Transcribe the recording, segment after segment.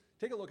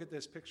Take a look at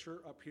this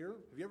picture up here.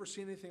 Have you ever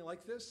seen anything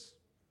like this?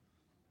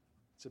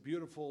 It's a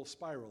beautiful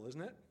spiral,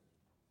 isn't it? Okay.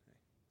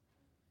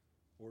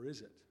 Or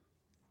is it?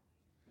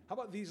 How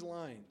about these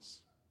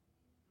lines?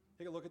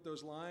 Take a look at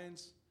those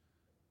lines.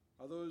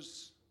 Are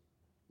those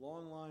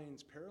long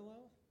lines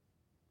parallel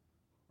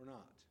or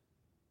not?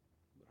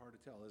 A bit hard to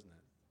tell, isn't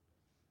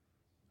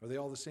it? Are they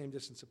all the same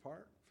distance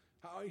apart?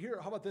 How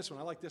about this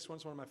one? I like this one.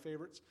 It's one of my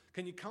favorites.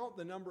 Can you count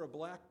the number of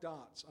black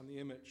dots on the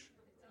image?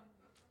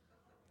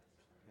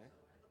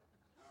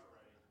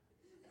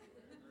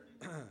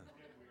 Okay.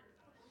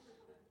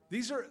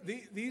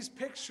 These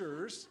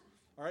pictures,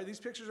 all right, these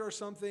pictures are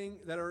something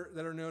that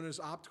are known as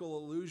optical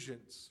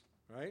illusions,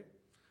 right?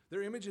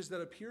 They're images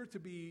that appear to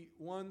be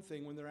one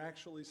thing when they're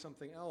actually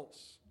something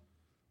else.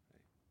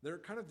 Okay? They're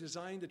kind of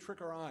designed to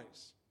trick our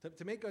eyes,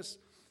 to make us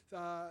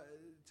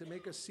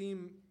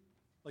seem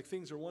like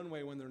things are one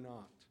way when they're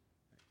not.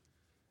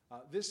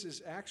 This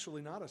is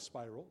actually not a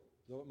spiral,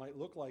 though it might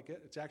look like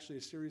it. It's actually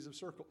a series of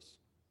circles,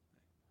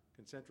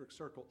 concentric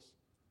circles.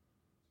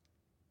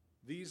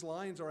 These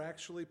lines are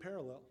actually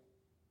parallel.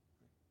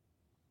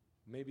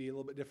 Maybe a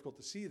little bit difficult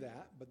to see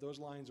that, but those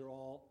lines are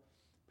all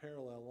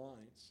parallel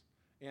lines.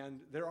 And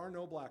there are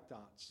no black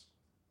dots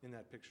in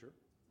that picture.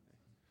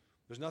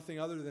 There's nothing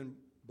other than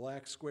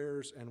black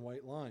squares and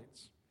white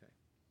lines.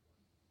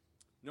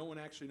 No one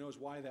actually knows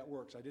why that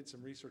works. I did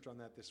some research on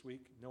that this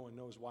week. No one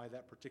knows why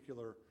that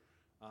particular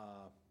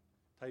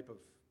type of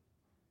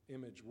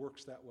image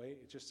works that way.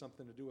 It's just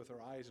something to do with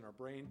our eyes and our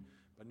brain,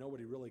 but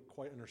nobody really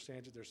quite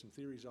understands it. There's some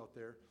theories out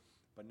there,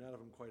 but none of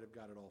them quite have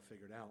got it all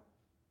figured out.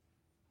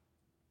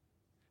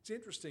 It's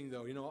interesting,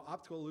 though.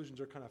 Optical illusions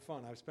are kind of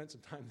fun. I've spent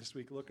some time this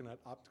week looking at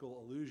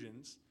optical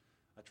illusions,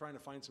 trying to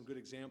find some good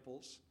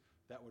examples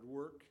that would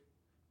work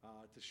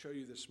to show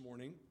you this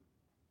morning.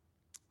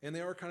 And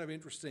they are kind of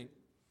interesting.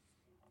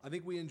 I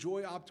think we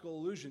enjoy optical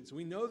illusions.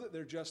 We know that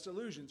they're just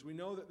illusions. We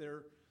know that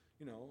they're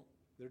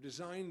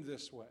designed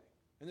this way.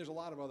 And there's a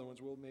lot of other ones.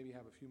 We'll maybe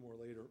have a few more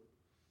later.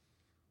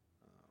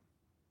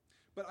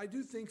 But I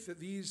do think that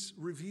these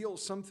reveal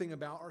something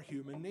about our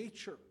human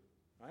nature,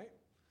 right?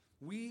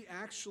 We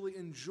actually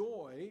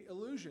enjoy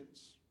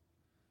illusions.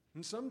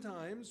 And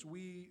sometimes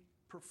we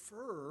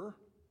prefer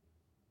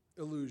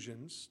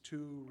illusions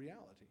to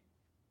reality.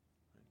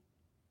 Right?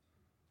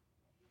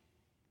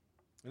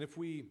 And if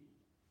we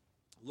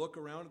look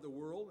around at the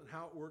world and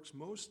how it works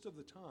most of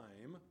the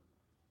time,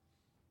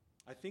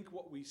 I think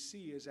what we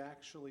see is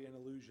actually an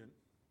illusion.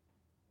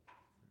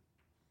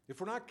 If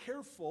we're not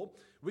careful,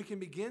 we can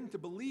begin to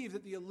believe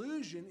that the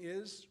illusion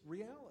is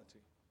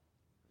reality.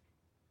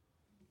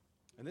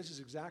 And this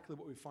is exactly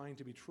what we find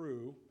to be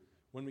true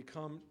when we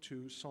come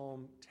to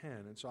Psalm 10.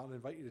 And so I'll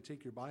invite you to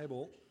take your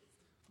Bible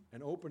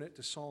and open it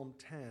to Psalm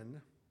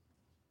 10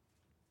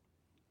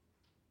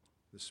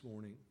 this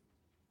morning.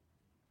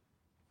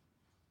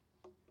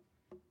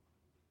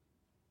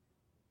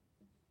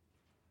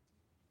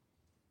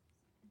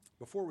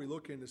 Before we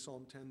look into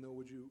Psalm 10, though,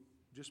 would you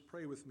just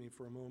pray with me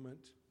for a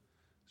moment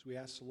as we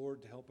ask the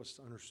Lord to help us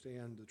to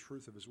understand the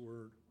truth of His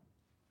Word.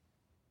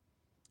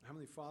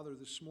 Heavenly Father,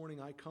 this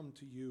morning I come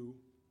to you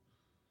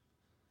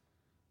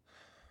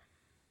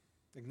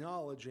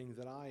acknowledging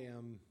that I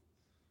am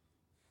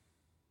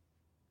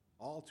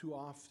all too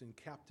often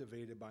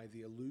captivated by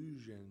the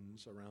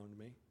illusions around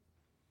me.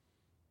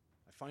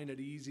 I find it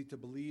easy to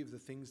believe the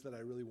things that I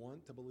really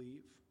want to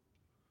believe.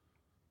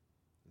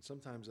 And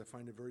sometimes I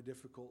find it very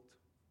difficult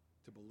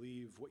to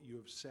believe what you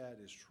have said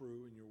is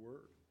true in your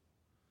word.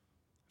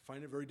 I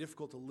find it very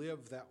difficult to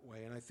live that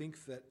way, and I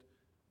think that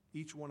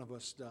each one of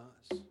us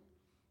does.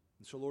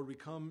 And so, Lord, we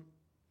come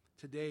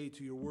today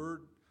to your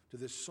word, to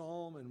this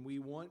psalm, and we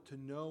want to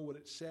know what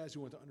it says.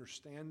 We want to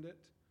understand it.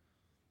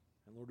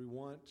 And Lord, we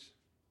want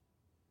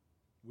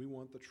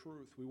the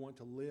truth. We want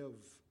to live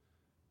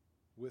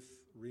with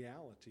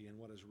reality and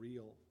what is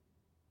real.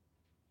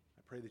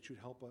 I pray that you'd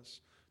help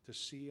us to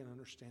see and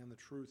understand the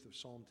truth of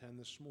Psalm 10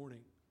 this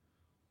morning.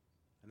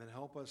 And then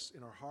help us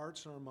in our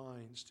hearts and our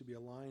minds to be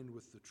aligned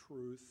with the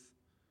truth,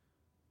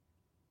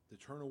 to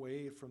turn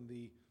away from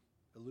the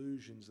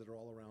illusions that are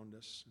all around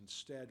us.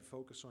 Instead,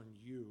 focus on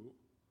you,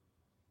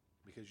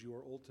 because you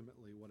are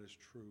ultimately what is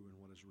true and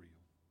what is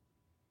real.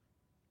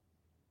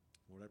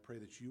 Lord, I pray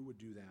that you would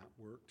do that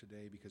work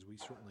today, because we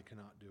certainly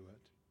cannot do it.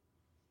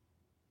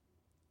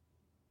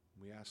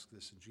 We ask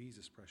this in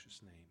Jesus'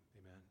 precious name.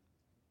 Amen.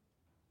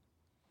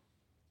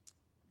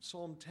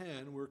 Psalm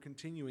 10, we're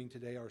continuing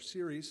today our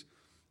series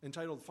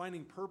entitled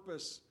Finding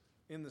Purpose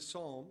in the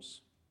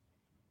Psalms.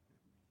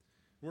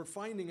 We're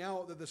finding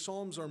out that the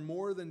Psalms are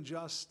more than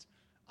just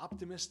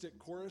optimistic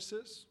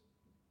choruses,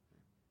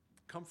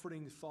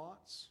 comforting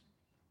thoughts.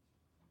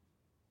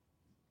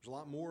 There's a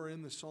lot more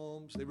in the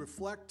Psalms. They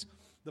reflect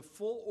the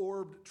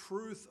full-orbed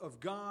truth of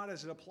God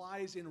as it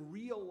applies in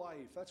real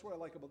life. That's what I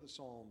like about the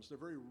Psalms. They're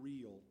very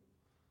real.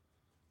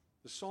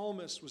 The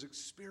psalmist was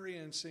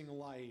experiencing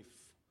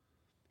life.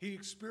 He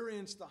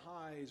experienced the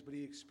highs, but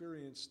he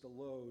experienced the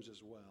lows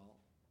as well.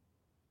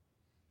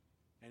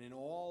 And in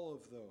all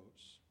of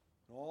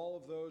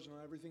those and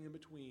everything in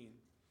between,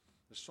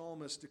 The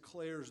psalmist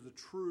declares the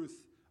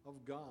truth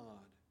of God.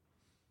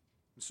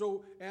 And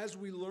so as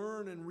we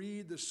learn and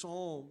read the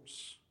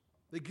Psalms,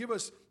 they give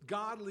us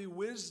godly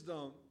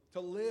wisdom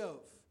to live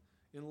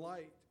in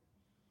light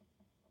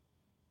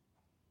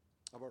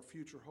of our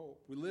future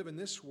hope. We live in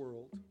this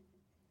world,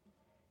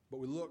 but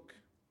we look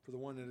for the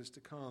one that is to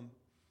come.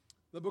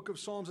 The book of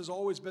Psalms has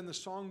always been the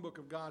songbook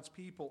of God's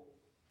people.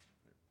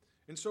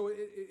 And so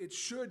it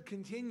should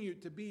continue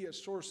to be a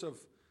source of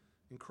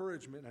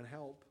encouragement and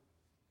help.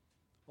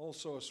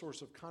 Also a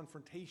source of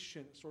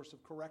confrontation, a source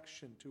of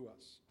correction to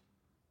us.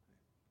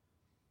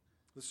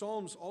 The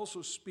Psalms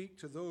also speak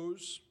to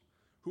those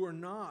who are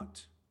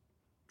not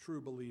true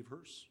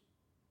believers.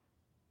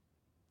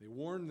 They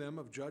warn them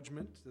of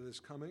judgment that is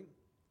coming,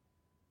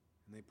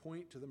 and they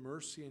point to the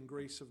mercy and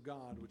grace of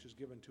God which is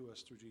given to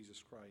us through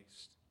Jesus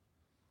Christ.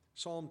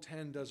 Psalm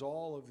 10 does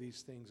all of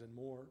these things and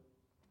more.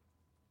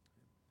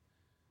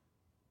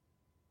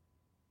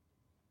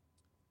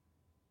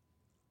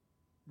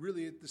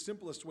 Really, the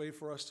simplest way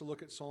for us to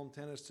look at Psalm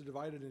 10 is to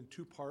divide it in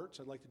two parts.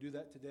 I'd like to do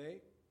that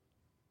today.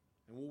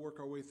 And we'll work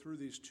our way through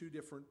these two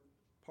different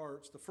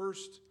parts. The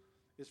first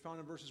is found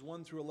in verses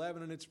 1 through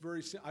 11, and it's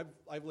very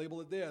I've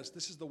labeled it this.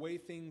 This is the way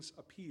things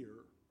appear.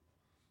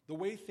 The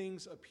way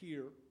things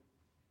appear.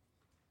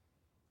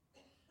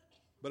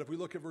 But if we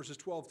look at verses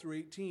 12 through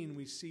 18,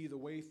 we see the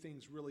way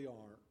things really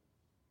are.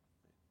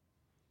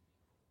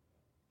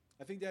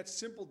 I think that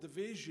simple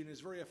division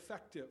is very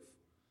effective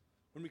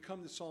when we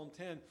come to Psalm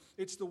 10.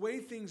 It's the way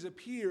things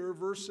appear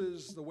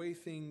versus the way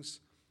things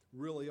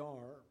really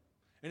are.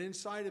 And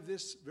inside of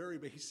this very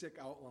basic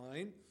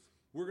outline,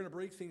 we're going to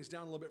break things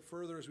down a little bit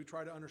further as we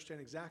try to understand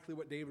exactly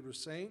what David was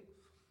saying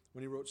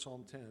when he wrote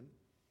Psalm 10.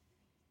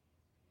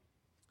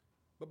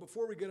 But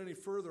before we get any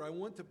further, I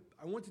want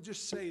to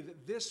just say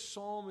that this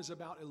psalm is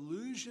about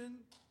illusion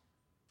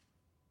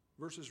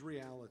versus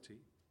reality.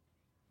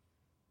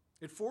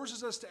 It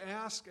forces us to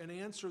ask and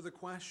answer the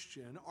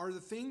question, are the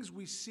things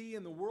we see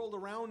in the world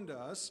around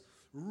us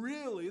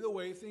really the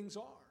way things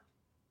are?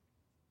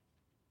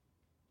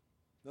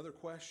 Another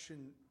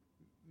question,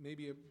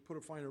 maybe put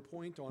a finer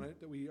point on it,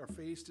 that we are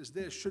faced is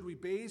this: should we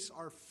base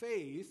our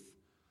faith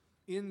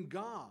in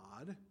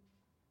God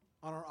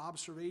on our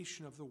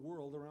observation of the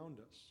world around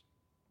us?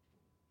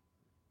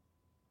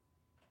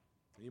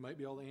 And you might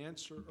be able to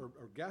answer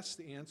or guess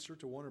the answer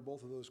to one or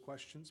both of those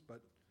questions,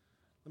 but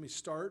let me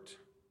start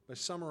by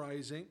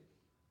summarizing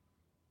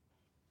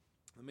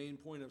the main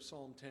point of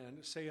Psalm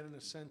 10. Say it in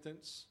a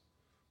sentence: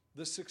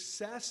 the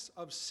success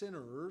of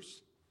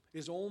sinners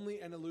is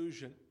only an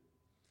illusion,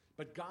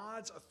 but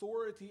God's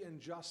authority and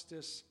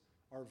justice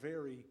are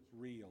very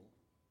real.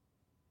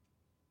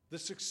 The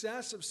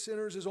success of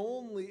sinners is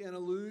only an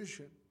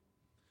illusion,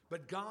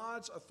 but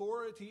God's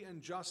authority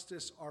and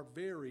justice are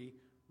very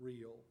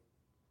real.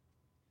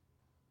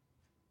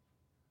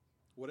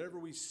 Whatever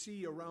we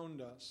see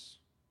around us,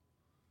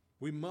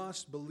 we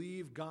must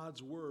believe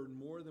God's word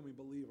more than we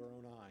believe our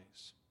own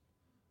eyes.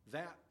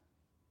 That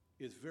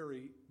is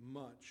very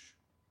much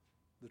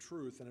the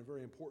truth and a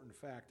very important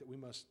fact that we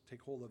must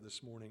take hold of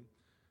this morning.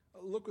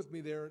 Look with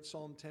me there at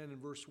Psalm 10 and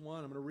verse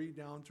 1. I'm going to read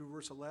down through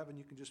verse 11.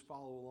 You can just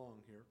follow along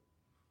here.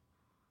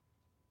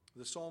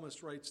 The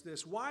psalmist writes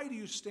this: "Why do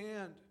you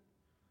stand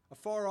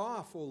afar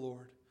off, O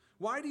Lord?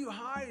 Why do you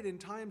hide in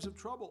times of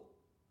trouble?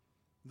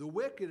 The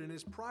wicked in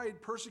his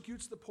pride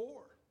persecutes the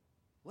poor.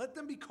 Let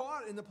them be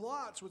caught in the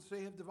plots which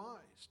they have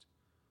devised.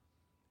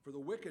 For the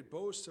wicked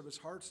boasts of his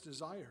heart's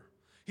desire.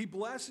 He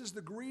blesses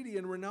the greedy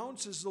and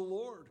renounces the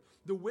Lord.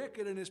 The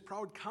wicked in his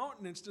proud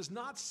countenance does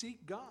not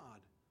seek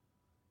God.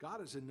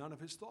 God is in none of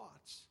his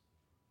thoughts.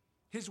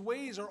 His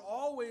ways are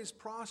always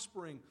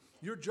prospering.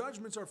 Your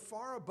judgments are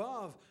far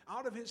above,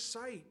 out of his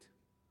sight.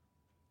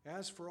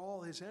 As for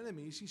all his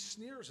enemies, he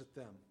sneers at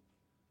them.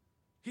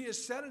 He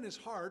has said in his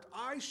heart,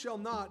 I shall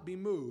not be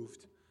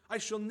moved. I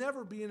shall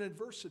never be in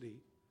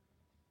adversity.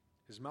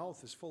 His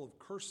mouth is full of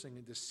cursing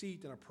and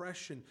deceit and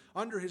oppression.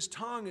 Under his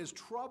tongue is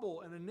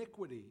trouble and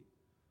iniquity.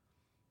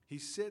 He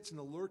sits in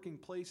the lurking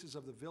places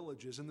of the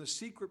villages. In the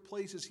secret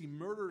places he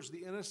murders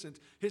the innocent.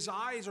 His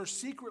eyes are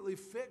secretly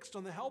fixed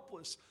on the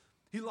helpless.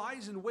 He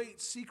lies in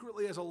wait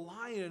secretly as a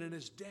lion in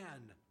his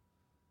den.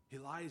 He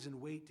lies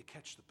in wait to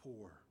catch the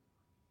poor.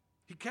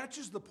 He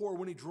catches the poor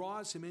when he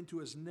draws him into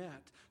his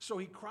net. So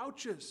he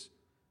crouches.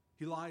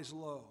 He lies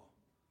low,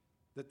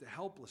 that the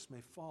helpless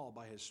may fall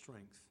by his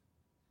strength.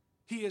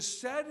 He has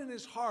said in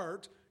his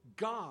heart,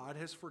 God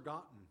has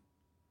forgotten.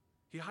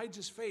 He hides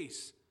his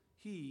face.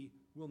 He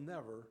will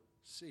never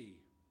see.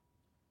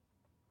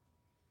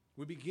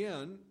 We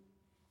begin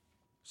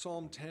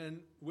Psalm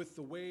 10 with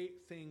the way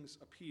things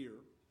appear.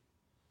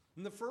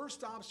 And the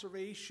first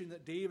observation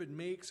that David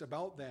makes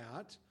about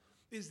that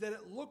is that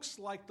it looks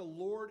like the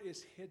Lord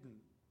is hidden.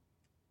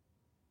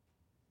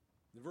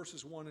 In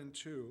verses 1 and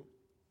 2,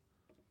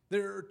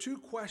 there are two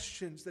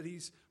questions that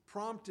he's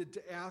prompted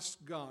to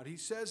ask God. He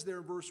says there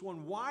in verse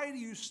 1, why do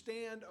you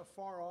stand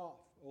afar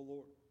off, O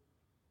Lord?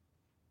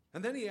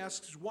 And then he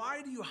asks,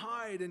 why do you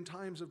hide in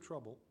times of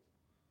trouble?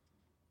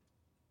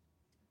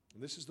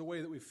 And this is the way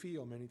that we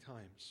feel many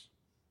times.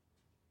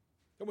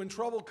 That when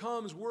trouble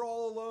comes, we're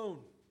all alone.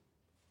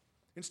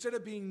 Instead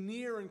of being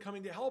near and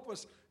coming to help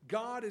us,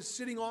 God is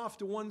sitting off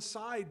to one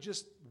side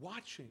just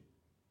watching.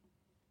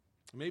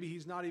 Maybe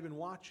He's not even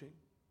watching.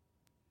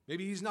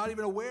 Maybe He's not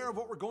even aware of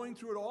what we're going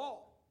through at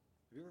all.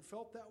 Have you ever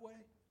felt that way?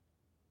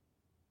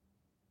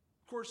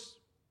 Of course,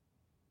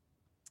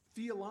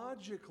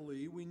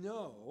 theologically, we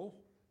know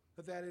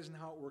that that isn't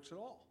how it works at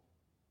all.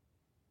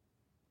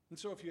 And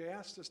so if you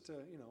asked us to,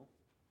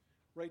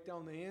 write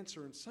down the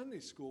answer in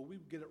Sunday school, we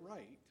would get it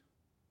right.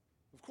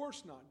 Of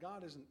course not.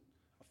 God isn't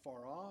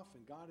afar off,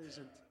 and God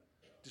isn't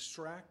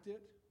distracted.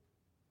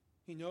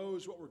 He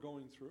knows what we're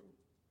going through.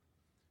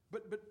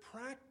 But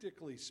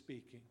practically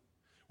speaking,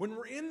 when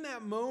we're in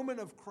that moment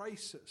of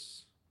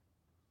crisis,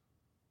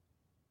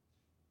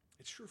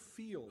 it sure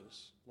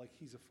feels like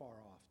He's afar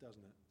off,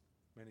 doesn't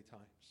it? Many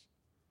times.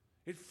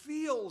 It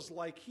feels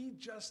like He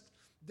just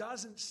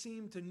doesn't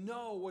seem to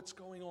know what's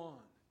going on.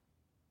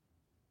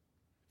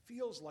 It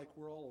feels like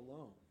we're all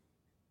alone.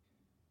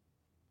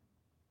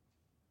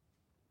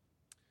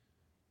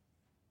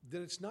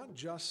 Then it's not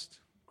just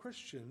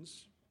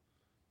Christians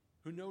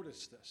who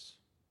notice this,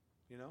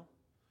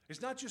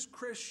 It's not just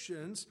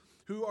Christians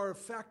who are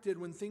affected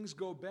when things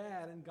go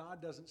bad and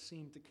God doesn't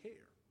seem to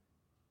care.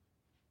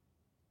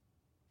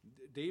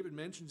 David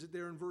mentions it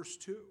there in verse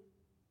 2.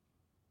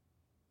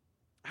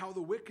 How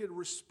the wicked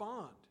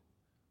respond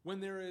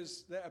when there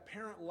is the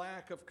apparent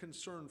lack of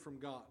concern from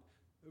God.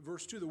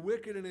 Verse 2, the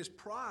wicked in his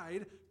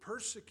pride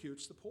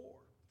persecutes the poor.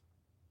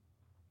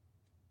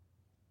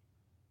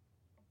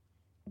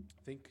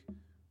 I think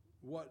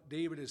what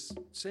David is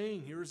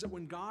saying here is that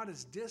when God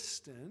is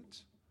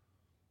distant,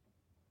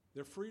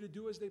 they're free to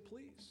do as they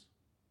please.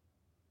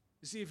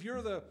 You see, if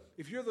you're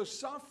the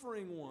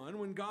suffering one,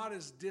 when God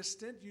is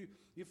distant,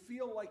 you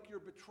feel like you're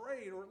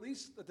betrayed, or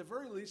at the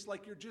very least,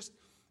 like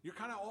you're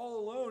kind of all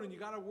alone and you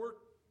got to work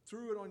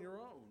through it on your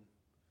own.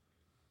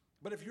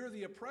 But if you're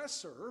the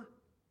oppressor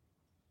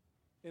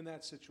in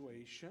that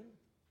situation,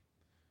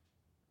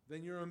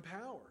 then you're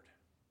empowered.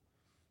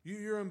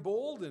 You're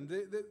emboldened.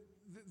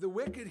 The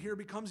wicked here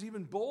becomes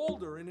even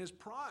bolder in his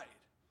pride,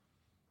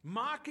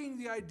 mocking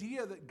the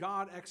idea that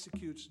God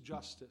executes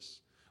justice,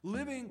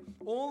 living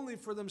only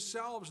for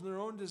themselves and their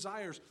own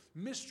desires,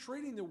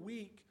 mistreating the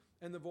weak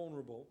and the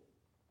vulnerable.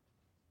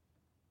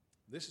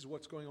 This is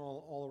what's going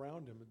on all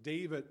around him.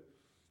 David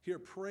here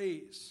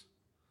prays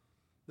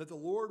that the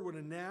Lord would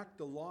enact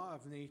the law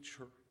of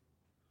nature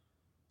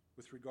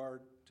with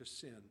regard to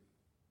sin.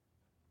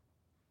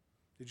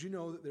 Did you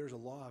know that there's a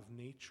law of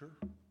nature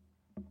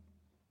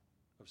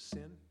of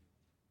sin?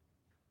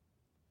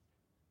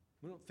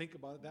 We don't think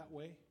about it that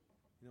way.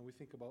 We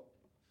think about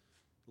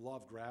the law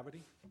of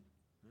gravity.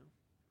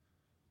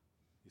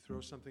 You throw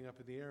something up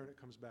in the air and it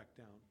comes back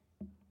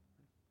down.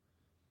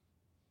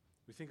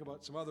 We think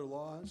about some other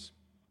laws,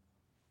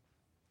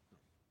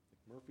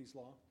 like Murphy's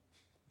Law,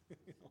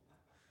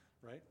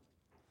 right?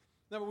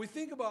 Now, but we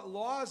think about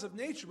laws of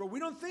nature, but we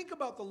don't think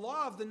about the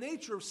law of the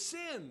nature of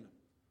sin.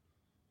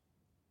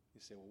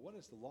 You say, well, what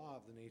is the law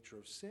of the nature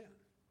of sin?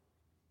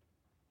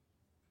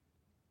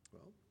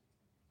 Well,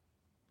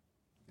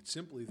 it's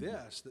simply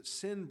this, that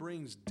sin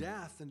brings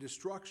death and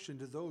destruction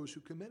to those who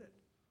commit it.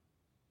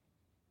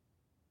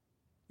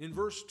 In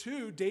verse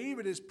 2,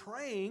 David is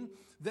praying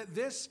that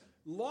this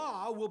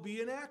law will be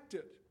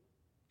enacted.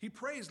 He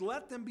prays,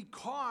 let them be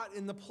caught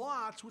in the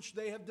plots which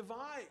they have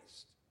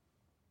devised.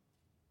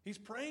 He's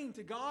praying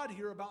to God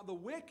here about the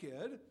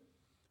wicked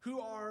who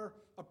are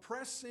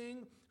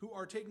oppressing, who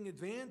are taking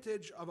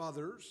advantage of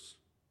others.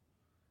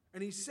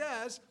 And he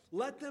says,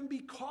 let them be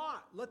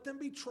caught, let them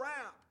be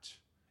trapped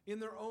in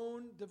their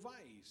own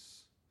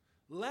device.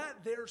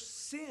 Let their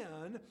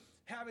sin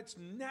have its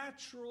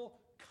natural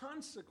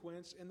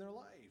consequence in their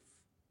life.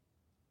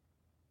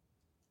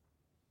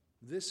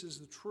 This is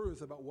the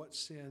truth about what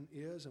sin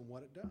is and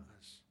what it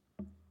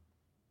does.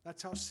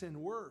 That's how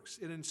sin works.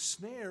 It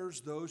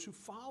ensnares those who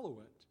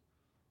follow it.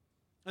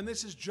 And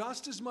this is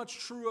just as much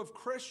true of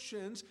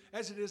Christians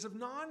as it is of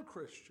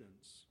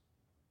non-Christians.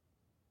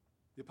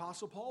 The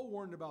Apostle Paul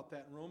warned about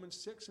that in Romans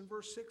 6 and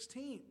verse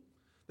 16.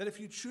 That if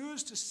you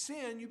choose to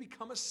sin, you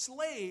become a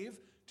slave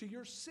to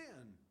your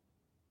sin.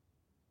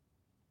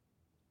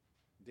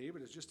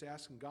 David is just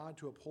asking God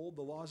to uphold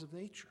the laws of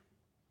nature.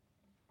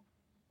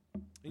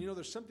 And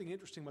there's something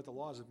interesting about the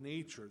laws of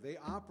nature. They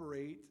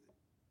operate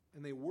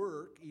and they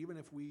work even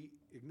if we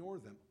ignore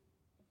them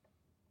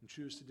and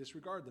choose to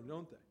disregard them,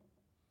 don't they?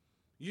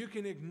 You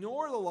can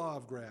ignore the law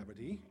of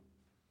gravity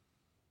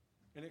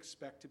and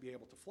expect to be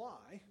able to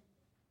fly,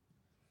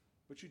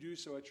 but you do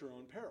so at your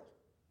own peril,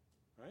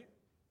 right?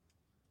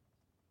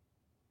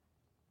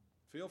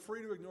 Feel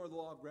free to ignore the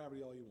law of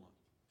gravity all you want.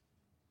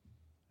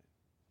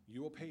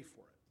 You will pay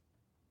for it.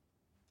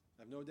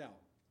 I have no doubt.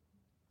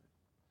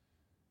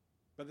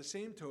 By the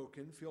same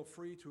token, feel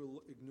free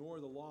to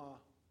ignore the law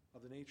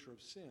of the nature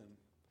of sin,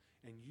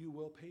 and you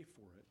will pay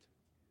for it.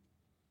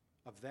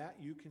 Of that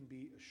you can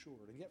be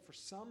assured. And yet for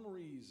some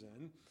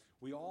reason,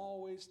 we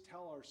always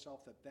tell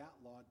ourselves that that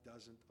law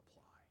doesn't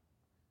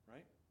apply,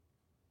 right?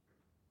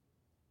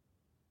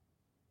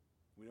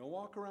 We don't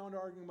walk around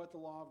arguing about the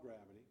law of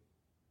gravity.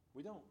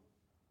 We don't.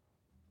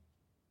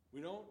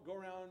 We don't go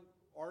around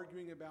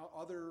arguing about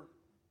other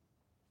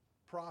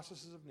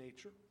processes of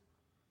nature.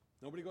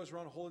 Nobody goes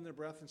around holding their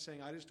breath and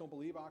saying, I just don't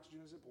believe oxygen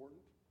is important.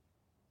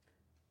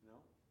 No.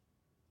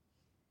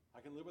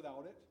 I can live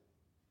without it.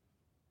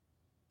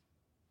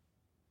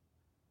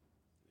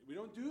 We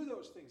don't do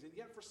those things. And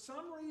yet, for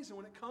some reason,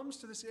 when it comes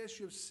to this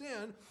issue of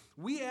sin,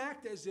 we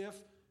act as if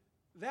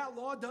that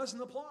law doesn't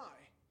apply.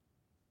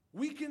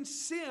 We can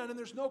sin and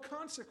there's no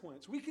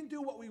consequence. We can do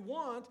what we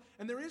want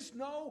and there is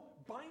no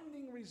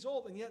binding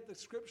result. And yet, the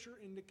Scripture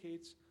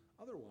indicates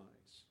otherwise.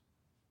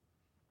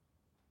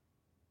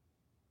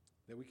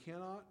 That we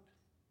cannot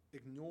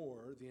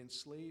ignore the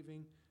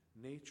enslaving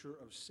nature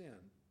of sin.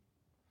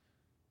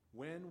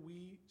 When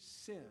we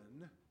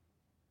sin,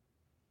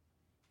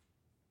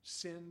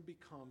 sin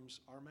becomes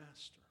our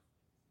master.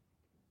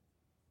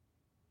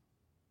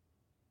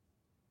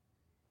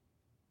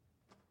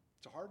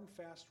 It's a hard and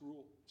fast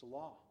rule. It's a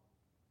law.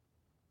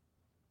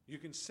 You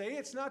can say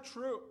it's not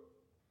true.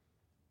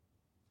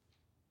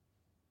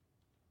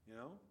 You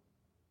know?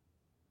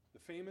 The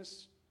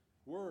famous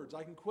words,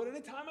 I can quit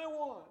anytime I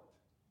want.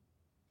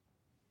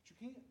 But you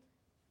can't.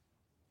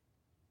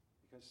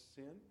 Because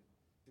sin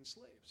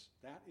enslaves.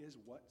 That is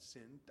what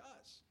sin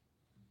does.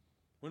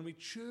 When we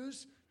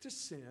choose to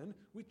sin,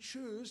 we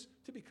choose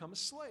to become a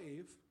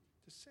slave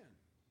to sin.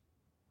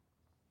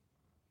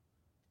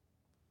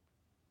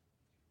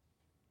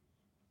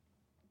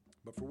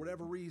 But for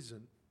whatever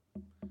reason,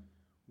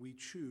 we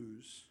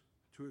choose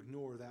to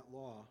ignore that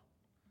law,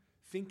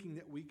 thinking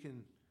that we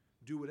can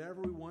do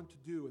whatever we want to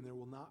do and there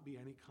will not be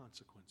any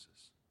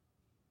consequences.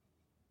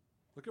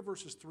 Look at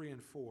verses 3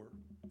 and 4.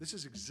 This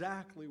is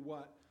exactly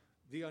what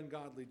the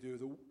ungodly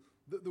do.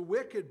 The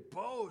wicked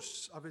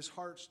boasts of his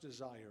heart's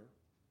desire.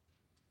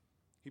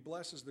 He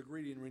blesses the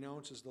greedy and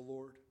renounces the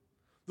Lord.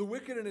 The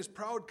wicked in his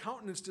proud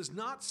countenance does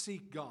not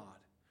seek God.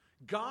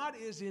 God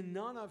is in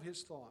none of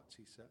his thoughts,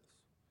 he says.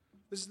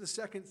 This is the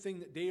second thing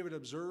that David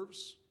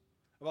observes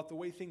about the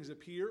way things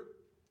appear.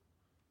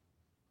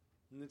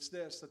 And it's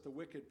this, that the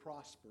wicked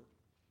prosper.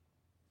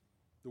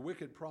 The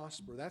wicked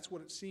prosper. That's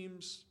what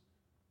seems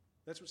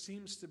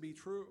to be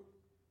true.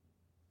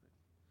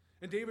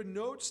 And David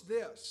notes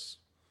this.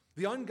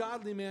 The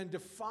ungodly man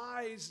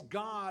defies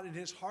God in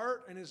his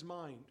heart and his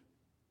mind.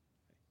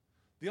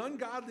 The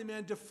ungodly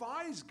man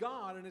defies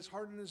God in his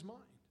heart and his mind.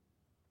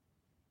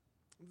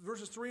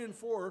 Verses 3 and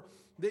 4,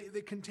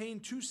 they contain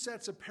two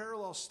sets of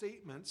parallel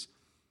statements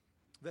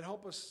that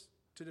help us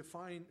to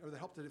define, or that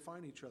help to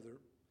define each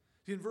other.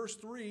 In verse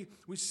 3,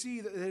 we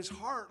see that his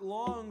heart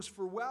longs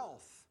for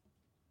wealth.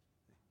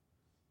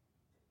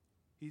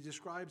 He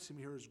describes him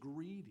here as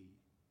greedy.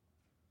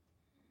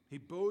 He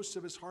boasts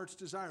of his heart's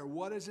desire.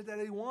 What is it that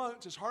he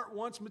wants? His heart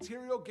wants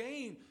material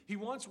gain. He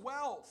wants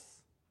wealth.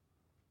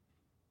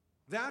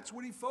 That's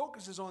what he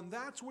focuses on.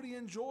 That's what he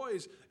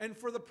enjoys. And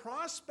for the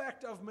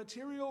prospect of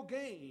material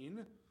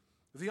gain,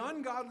 the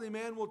ungodly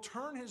man will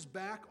turn his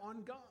back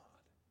on God.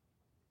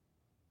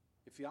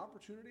 If the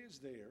opportunity is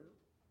there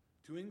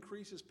to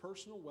increase his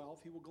personal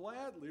wealth, he will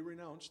gladly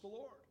renounce the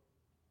Lord.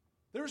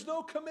 There's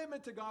no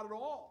commitment to God at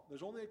all.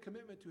 There's only a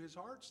commitment to his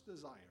heart's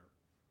desire,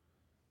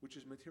 which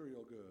is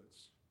material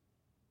goods.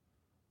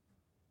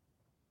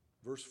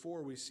 Verse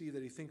 4, we see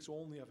that he thinks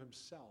only of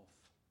himself.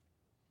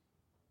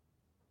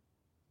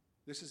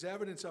 This is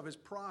evidence of his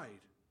pride,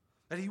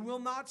 that he will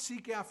not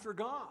seek after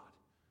God.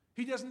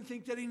 He doesn't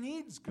think that he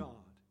needs God.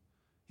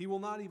 He will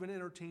not even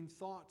entertain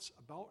thoughts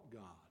about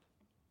God.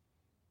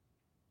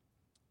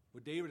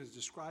 What David is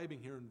describing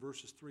here in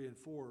verses 3 and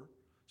 4,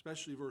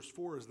 especially verse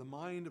 4, is the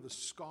mind of a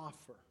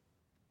scoffer.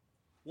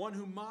 One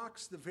who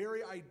mocks the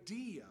very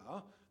idea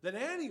that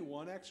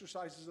anyone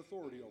exercises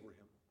authority over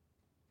him.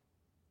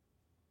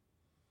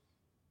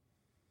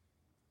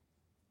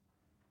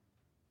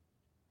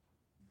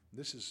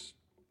 This is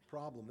a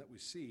problem that we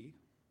see,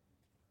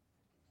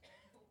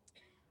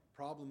 a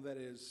problem that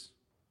is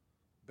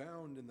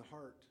bound in the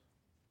heart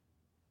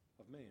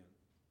of man,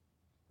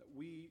 that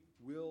we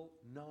will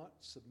not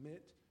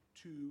submit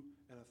to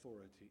an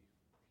authority.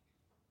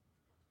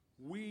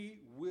 We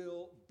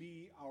will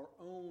be our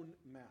own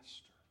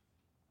master.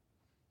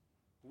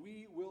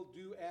 We will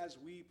do as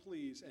we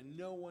please, and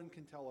no one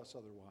can tell us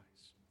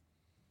otherwise.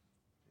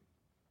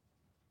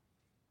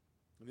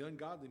 And the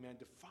ungodly man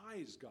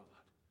defies God.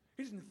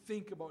 He doesn't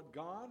think about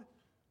God,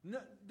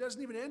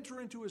 doesn't even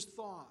enter into his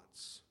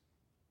thoughts.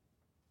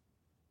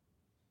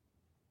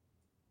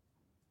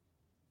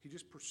 He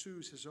just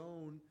pursues his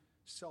own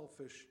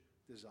selfish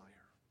desire.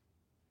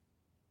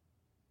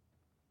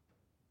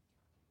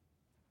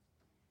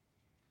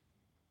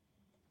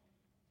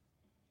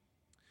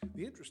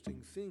 The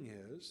interesting thing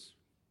is,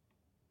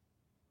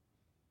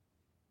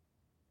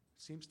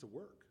 it seems to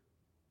work.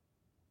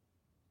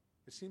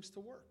 It seems to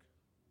work.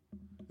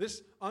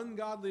 This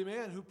ungodly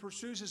man who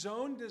pursues his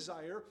own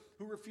desire,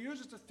 who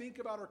refuses to think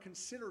about or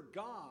consider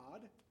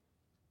God, it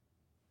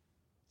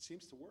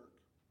seems to work.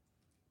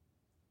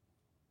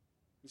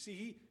 You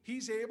see,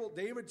 he's able,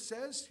 David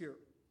says here,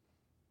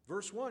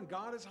 verse 1,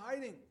 God is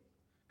hiding.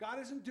 God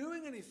isn't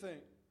doing anything.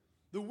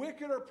 The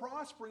wicked are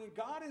prospering, and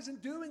God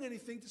isn't doing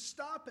anything to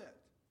stop it.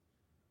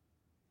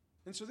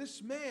 And so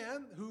this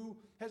man who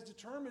has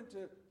determined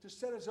to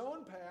set his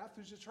own path,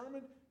 who's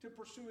determined to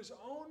pursue his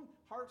own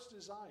heart's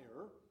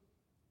desire,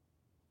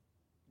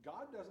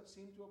 God doesn't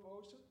seem to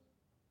oppose him.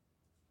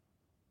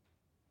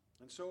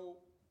 And so,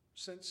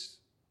 since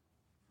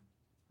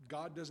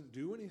God doesn't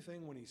do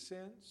anything when he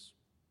sins,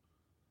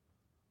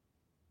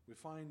 we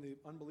find the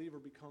unbeliever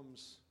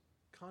becomes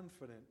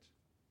confident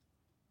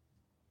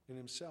in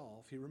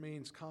himself. He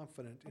remains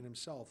confident in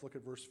himself. Look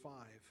at verse 5.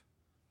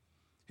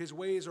 His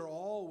ways are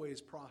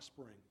always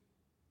prospering.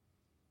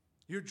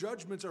 Your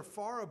judgments are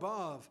far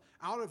above,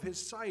 out of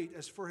his sight.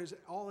 As for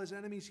all his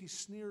enemies, he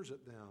sneers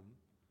at them.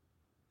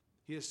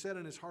 He has said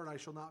in his heart, I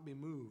shall not be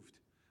moved.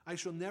 I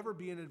shall never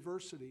be in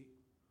adversity.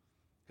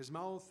 His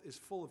mouth is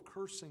full of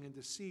cursing and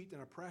deceit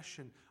and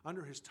oppression.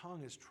 Under his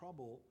tongue is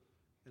trouble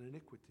and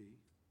iniquity.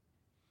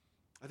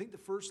 I think the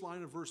first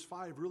line of verse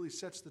 5 really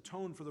sets the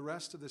tone for the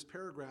rest of this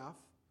paragraph.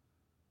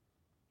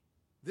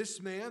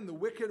 This man, the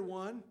wicked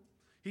one,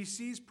 he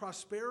sees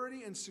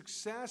prosperity and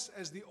success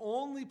as the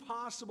only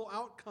possible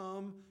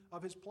outcome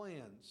of his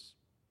plans.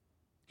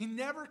 He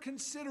never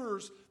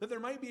considers that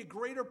there might be a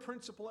greater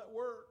principle at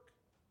work.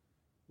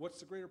 What's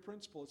the greater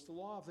principle? It's the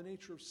law of the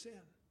nature of sin.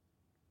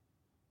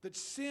 That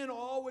sin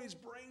always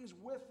brings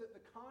with it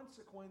the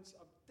consequence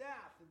of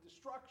death and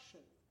destruction.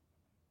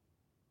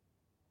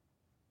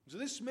 So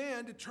this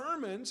man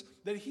determines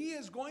that he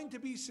is going to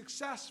be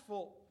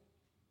successful.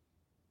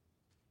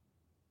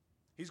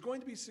 He's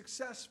going to be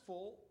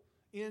successful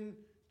in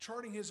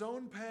charting his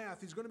own path.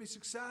 He's going to be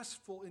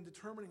successful in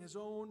determining his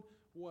own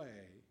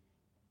way.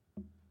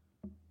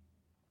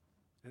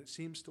 And it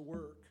seems to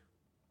work.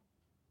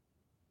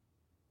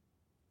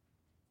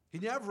 He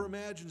never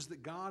imagines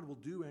that God will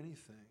do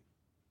anything.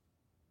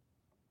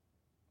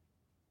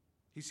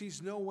 He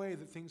sees no way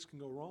that things can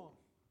go wrong.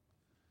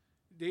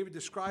 David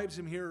describes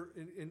him here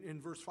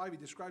in verse 5. He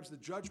describes the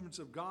judgments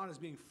of God as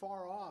being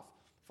far off,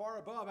 far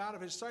above, out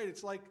of his sight.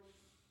 It's like,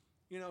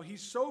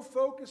 he's so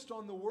focused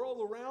on the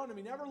world around him,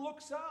 he never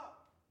looks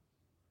up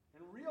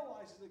and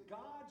realizes that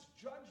God's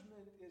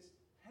judgment is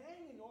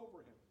hanging over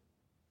him.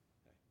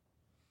 Okay.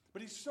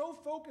 But he's so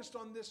focused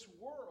on this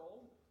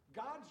world,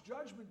 God's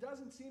judgment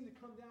doesn't seem to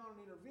come down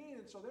and intervene,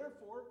 and so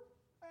therefore,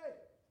 hey,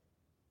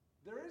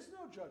 there is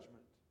no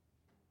judgment.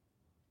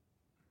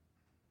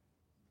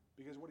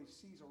 Because what he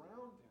sees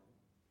around him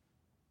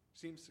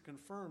seems to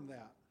confirm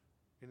that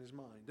in his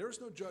mind. There's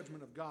no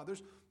judgment of God.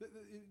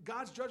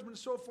 God's judgment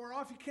is so far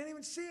off, you can't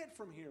even see it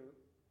from here,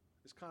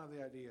 is kind of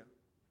the idea.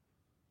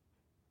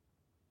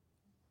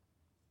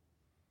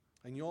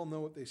 And you all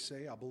know what they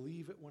say, I'll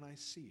believe it when I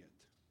see it,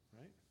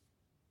 right?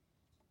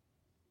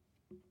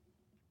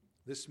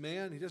 This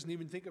man, he doesn't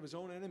even think of his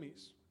own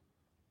enemies.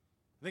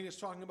 I think it's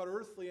talking about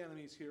earthly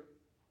enemies here.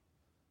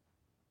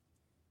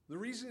 The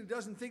reason he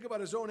doesn't think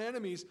about his own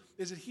enemies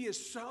is that he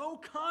is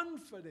so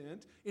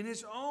confident in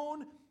his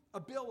own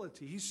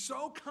ability. He's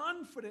so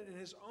confident in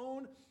his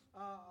own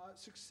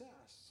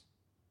success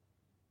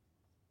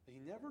that he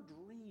never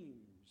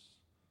dreams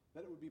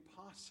that it would be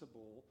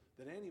possible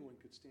that anyone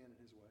could stand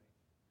in his way.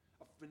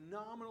 A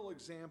phenomenal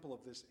example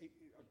of this,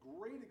 a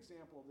great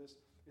example of this,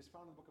 is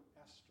found in the book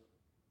of Esther,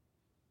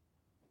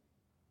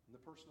 in the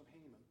person of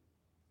Haman.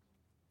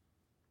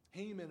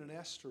 Haman and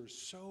Esther is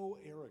so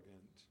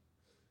arrogant.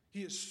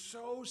 He is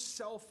so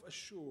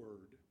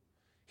self-assured.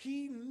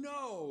 He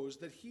knows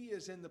that he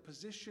is in the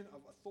position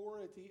of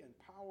authority and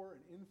power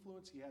and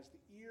influence. He has the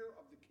ear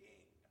of the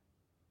king.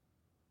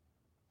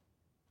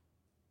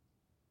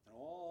 And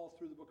all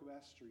through the book of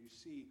Esther, you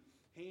see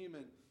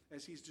Haman,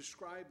 as he's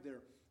described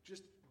there,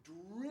 just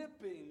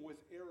dripping with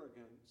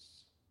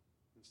arrogance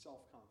and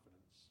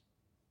self-confidence.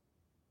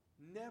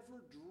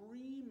 Never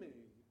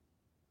dreaming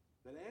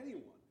that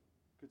anyone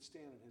could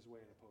stand in his way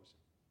and oppose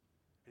him.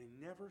 And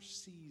he never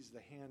sees the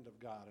hand of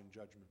God in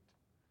judgment.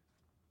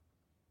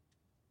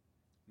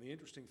 And the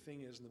interesting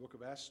thing is, in the book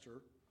of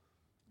Esther,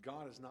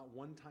 God is not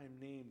one time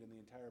named in the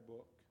entire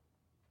book.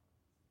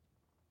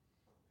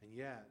 And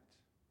yet,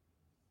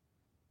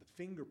 the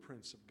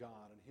fingerprints of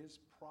God and his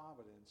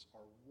providence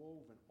are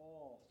woven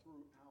all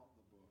throughout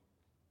the book.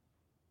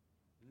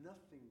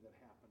 Nothing that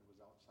happened was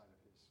outside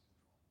of his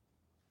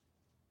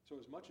control. So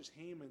as much as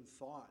Haman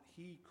thought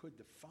he could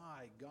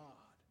defy God,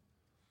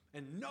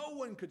 and no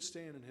one could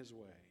stand in his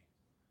way,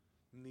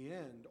 in the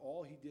end,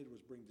 all he did was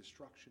bring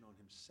destruction on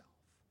himself.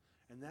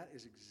 And that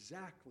is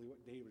exactly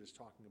what David is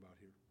talking about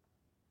here.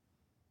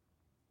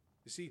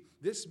 You see,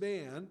 this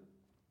man,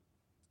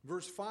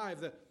 verse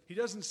 5, that he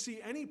doesn't see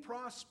any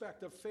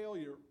prospect of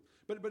failure.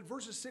 But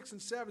verses 6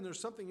 and 7, there's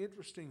something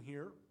interesting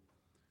here.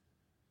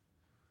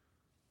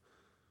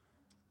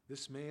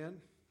 This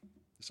man,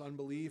 this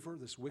unbeliever,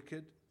 this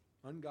wicked,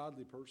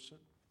 ungodly person,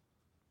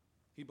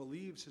 he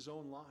believes his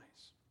own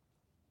lies.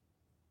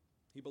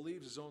 He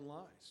believes his own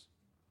lies.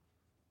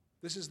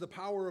 This is the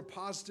power of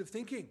positive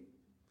thinking.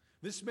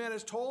 This man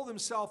has told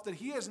himself that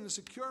he is in a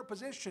secure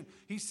position.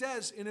 He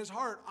says in his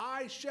heart,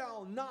 I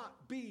shall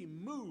not be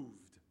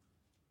moved.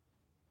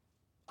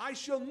 I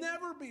shall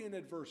never be in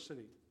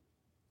adversity.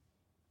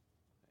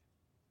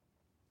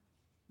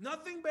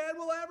 Nothing bad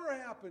will ever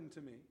happen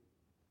to me.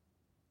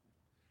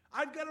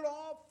 I've got it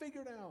all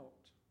figured out.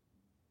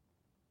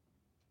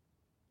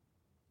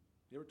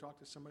 You ever talk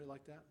to somebody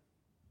like that?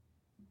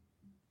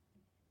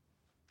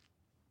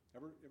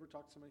 Ever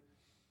talk to somebody?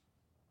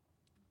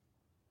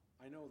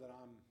 I know that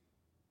I'm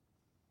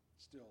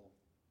still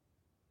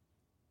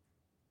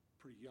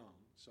pretty young,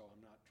 so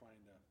I'm not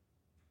trying to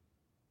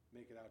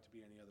make it out to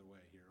be any other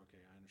way here.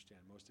 Okay, I understand.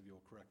 Most of you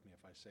will correct me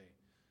if I say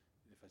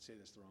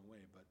this the wrong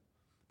way, but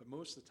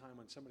most of the time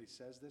when somebody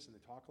says this and they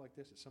talk like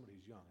this, it's somebody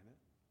who's young, isn't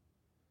it?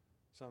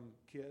 Some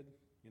kid,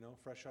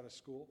 fresh out of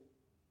school,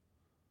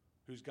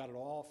 who's got it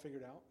all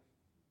figured out,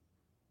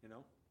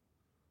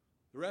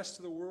 The rest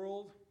of the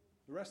world,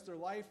 the rest of their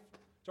life,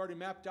 it's already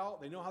mapped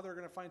out. They know how they're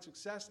going to find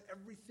success.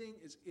 Everything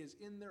is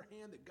in their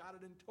hand. They got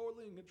it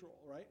totally in control,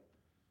 right?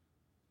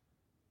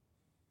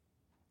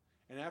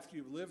 And after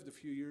you've lived a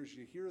few years,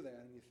 you hear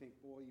that and you think,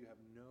 boy, you have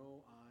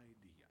no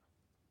idea.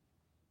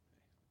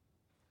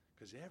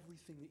 Because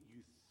everything that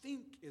you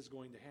think is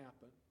going to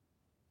happen,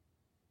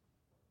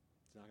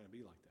 it's not going to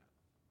be like that.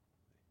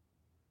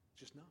 It's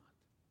just not.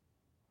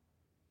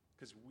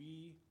 Because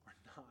we are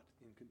not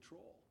in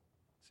control.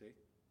 See?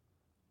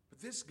 But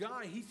this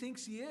guy, he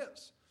thinks he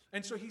is.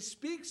 And so he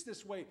speaks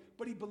this way,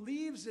 but he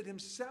believes it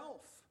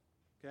himself.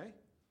 Okay?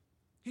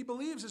 He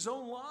believes his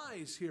own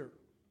lies here.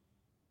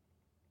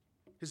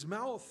 His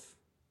mouth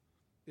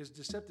is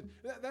deceptive.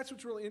 That's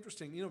what's really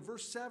interesting.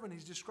 Verse 7, he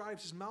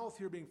describes his mouth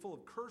here being full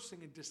of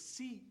cursing and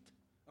deceit,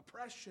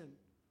 oppression.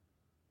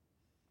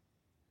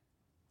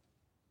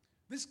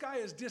 This guy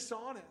is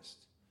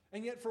dishonest.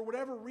 And yet, for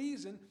whatever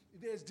reason,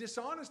 as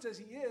dishonest as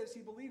he is,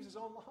 he believes his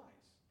own lies.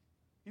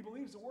 He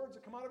believes the words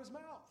that come out of his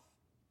mouth,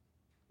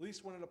 at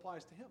least when it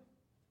applies to him.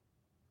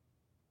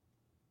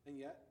 And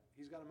yet,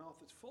 he's got a mouth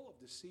that's full of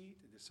deceit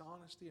and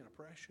dishonesty and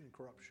oppression and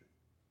corruption.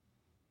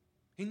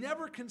 He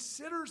never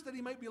considers that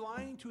he might be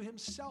lying to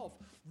himself.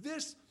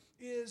 This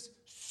is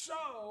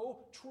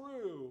so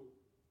true.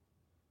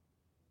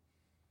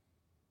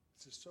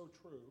 This is so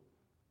true.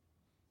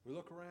 We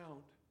look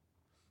around.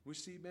 We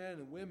see men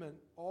and women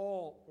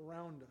all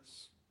around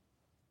us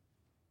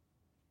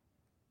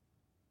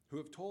who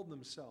have told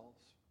themselves,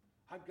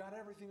 I've got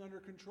everything under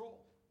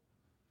control.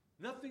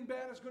 Nothing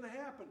bad is going to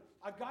happen.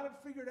 I've got it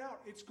figured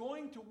out. It's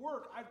going to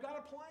work. I've got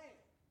a plan.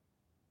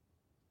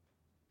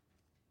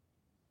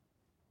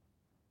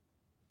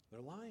 They're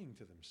lying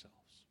to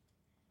themselves.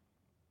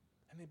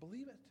 And they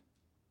believe it.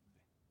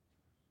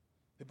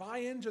 They buy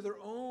into their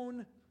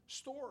own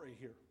story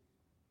here.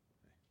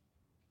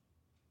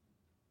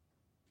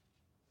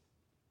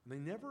 And they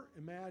never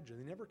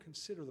imagine, they never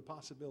consider the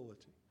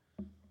possibility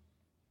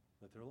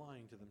that they're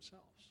lying to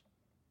themselves.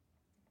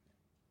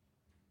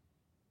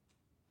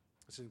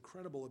 It's an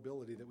incredible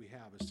ability that we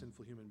have as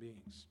sinful human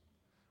beings.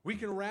 We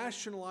can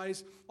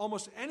rationalize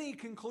almost any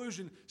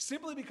conclusion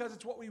simply because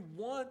it's what we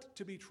want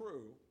to be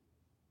true.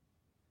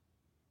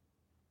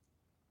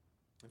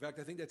 In fact,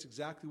 I think that's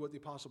exactly what the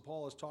Apostle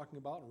Paul is talking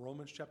about in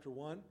Romans chapter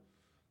 1,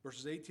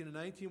 verses 18 and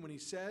 19, when he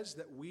says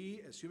that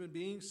we as human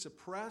beings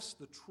suppress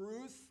the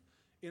truth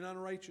in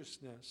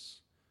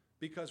unrighteousness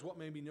because what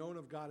may be known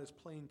of God is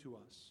plain to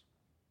us.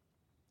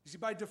 You see,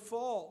 by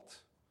default,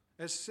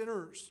 as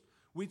sinners,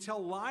 we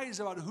tell lies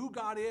about who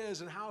God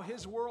is and how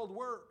his world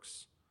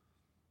works.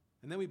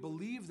 And then we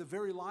believe the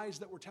very lies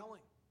that we're telling.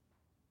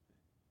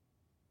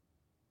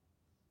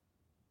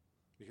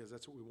 Because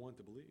that's what we want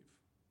to believe.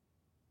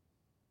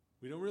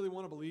 We don't really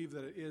want to believe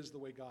that it is the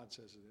way God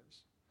says it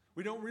is.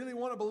 We don't really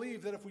want to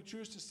believe that if we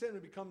choose to sin,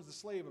 it becomes the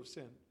slave of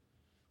sin.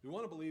 We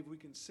want to believe we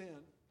can sin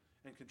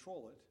and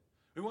control it.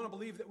 We want to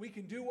believe that we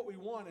can do what we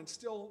want and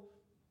still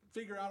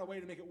figure out a way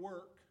to make it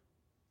work.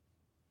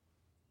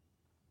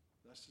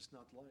 That's just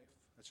not life.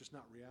 That's just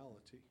not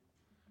reality.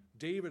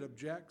 David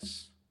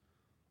objects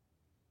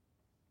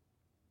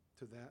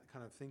to that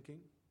kind of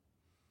thinking.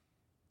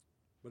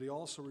 But he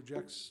also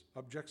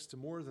objects to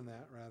more than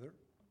that, rather.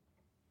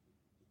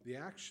 The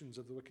actions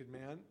of the wicked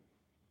man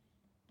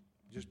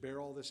just bear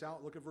all this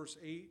out. Look at verse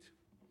 8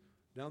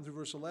 down through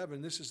verse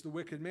 11. This is the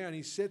wicked man.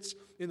 He sits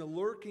in the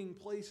lurking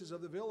places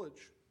of the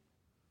village.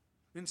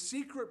 In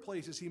secret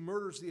places he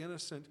murders the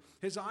innocent.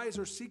 His eyes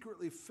are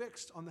secretly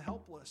fixed on the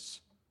helpless.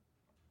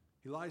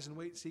 He lies in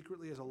wait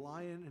secretly as a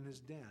lion in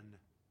his den.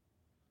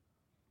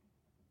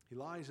 He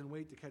lies in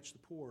wait to catch the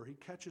poor. He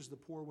catches the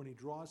poor when he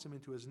draws him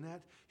into his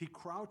net. He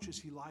crouches,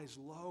 he lies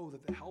low,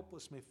 that the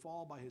helpless may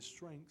fall by his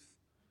strength.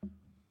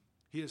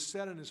 He has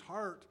said in his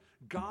heart,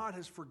 God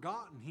has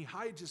forgotten. He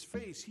hides his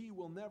face. He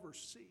will never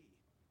see.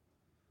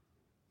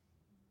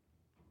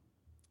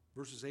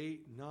 Verses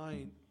 8,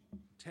 9,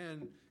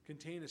 10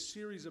 contain a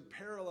series of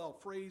parallel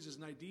phrases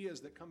and ideas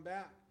that come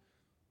back.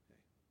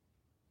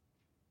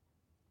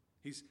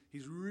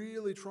 He's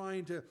really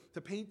trying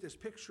to paint this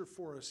picture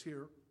for us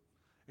here.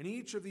 And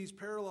each of these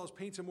parallels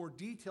paints a more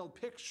detailed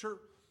picture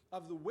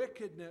of the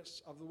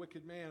wickedness of the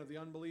wicked man, of the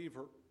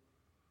unbeliever.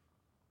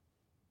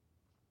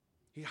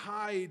 He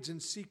hides in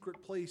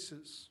secret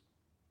places.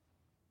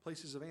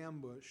 places of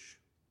ambush,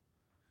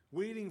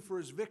 waiting for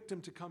his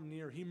victim to come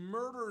near. He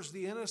murders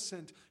the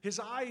innocent. His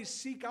eyes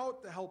seek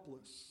out the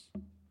helpless.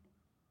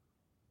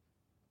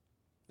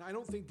 Now, I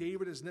don't think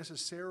David is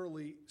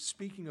necessarily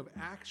speaking of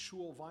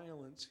actual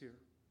violence here.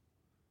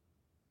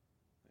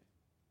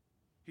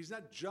 He's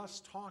not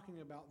just talking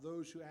about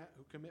those who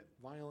commit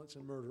violence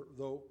and murder,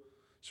 though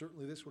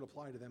certainly this would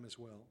apply to them as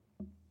well.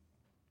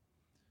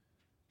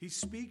 He's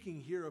speaking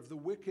here of the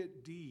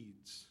wicked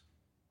deeds,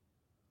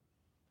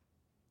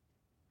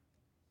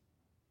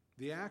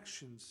 the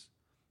actions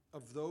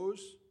of those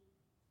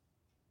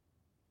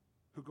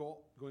who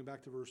going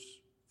back to verse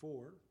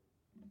 4,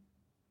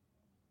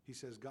 he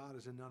says God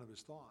is in none of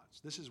his thoughts.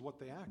 This is what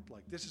they act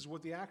like. This is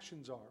what the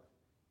actions are.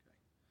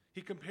 Okay.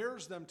 He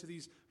compares them to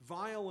these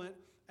violent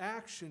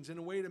actions in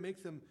a way to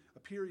make them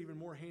appear even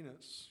more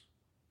heinous.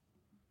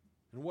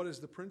 And what is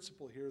the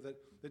principle here?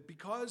 That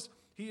because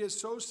he is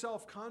so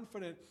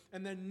self-confident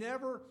and then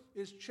never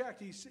is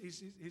checked, he's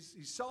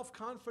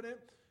self-confident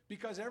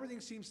because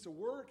everything seems to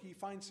work. He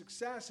finds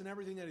success in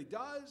everything that he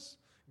does.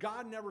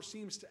 God never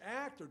seems to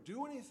act or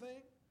do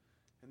anything.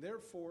 And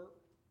therefore,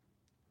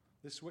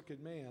 this wicked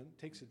man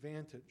takes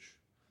advantage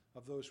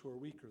of those who are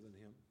weaker than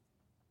him.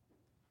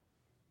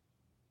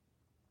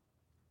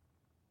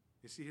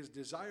 You see, his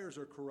desires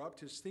are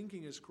corrupt, his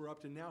thinking is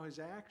corrupt, and now his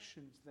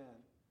actions then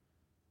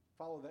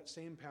follow that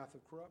same path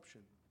of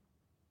corruption.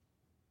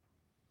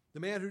 The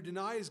man who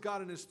denies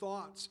God in his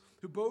thoughts,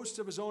 who boasts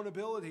of his own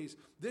abilities,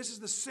 this is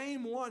the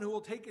same one who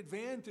will take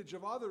advantage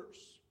of others,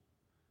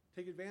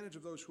 take advantage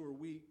of those who are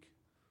weak,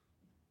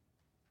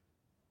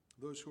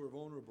 those who are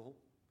vulnerable.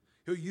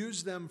 He'll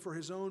use them for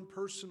his own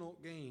personal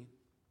gain.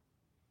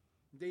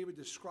 David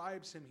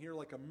describes him here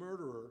like a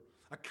murderer,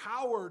 a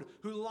coward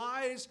who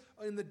lies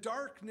in the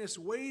darkness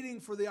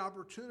waiting for the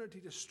opportunity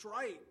to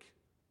strike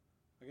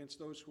against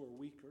those who are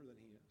weaker than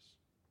he is.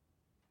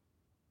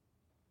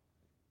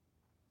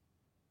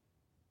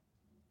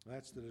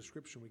 That's the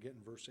description we get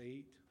in verse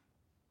 8.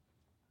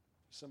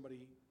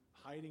 Somebody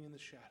hiding in the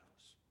shadows.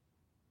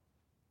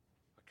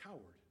 A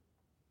coward.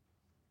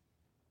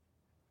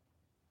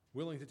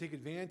 Willing to take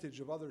advantage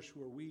of others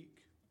who are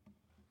weak.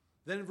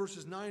 Then in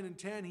verses 9 and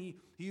 10, he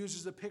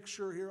uses a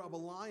picture here of a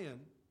lion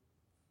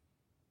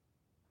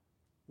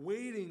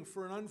waiting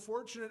for an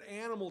unfortunate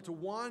animal to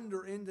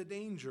wander into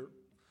danger.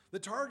 The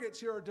targets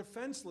here are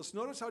defenseless.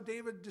 Notice how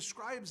David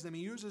describes them.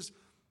 He uses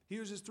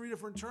 3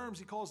 different terms.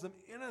 He calls them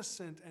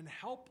innocent and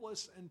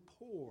helpless and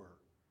poor.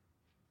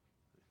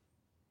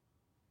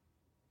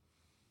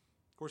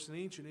 Of course, in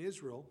ancient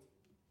Israel,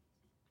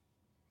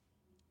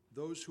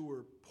 those who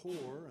were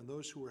poor and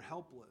those who were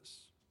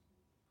helpless,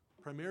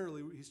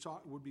 primarily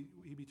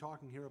he'd be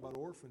talking here about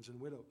orphans and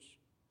widows.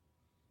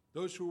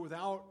 Those who were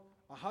without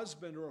a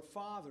husband or a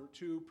father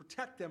to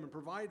protect them and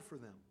provide for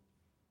them.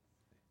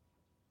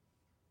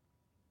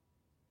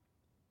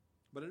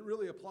 But it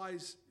really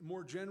applies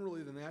more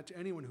generally than that to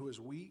anyone who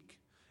is weak,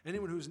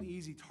 anyone who is an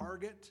easy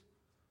target.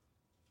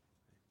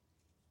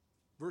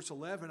 Verse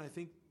 11, I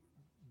think,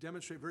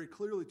 demonstrates very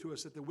clearly to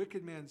us that the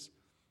wicked man's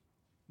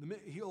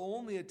he'll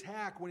only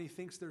attack when he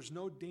thinks there's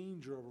no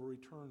danger of a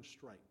return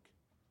strike.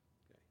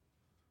 Okay.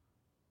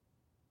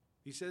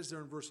 He says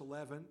there in verse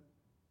 11,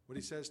 what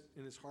he says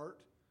in his heart,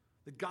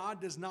 that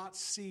God does not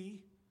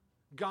see,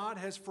 God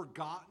has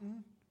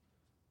forgotten.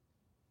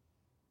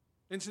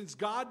 And since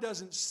God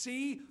doesn't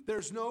see,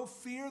 there's no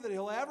fear that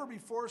he'll ever be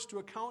forced to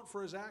account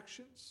for his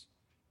actions.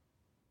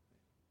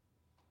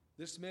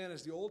 This man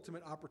is the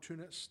ultimate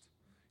opportunist.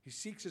 He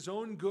seeks his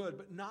own good,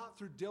 but not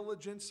through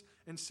diligence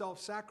and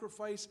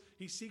self-sacrifice.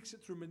 He seeks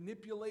it through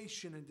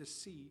manipulation and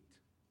deceit,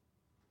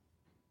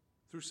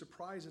 through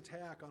surprise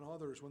attack on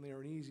others when they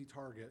are an easy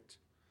target,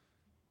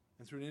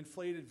 and through an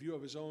inflated view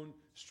of his own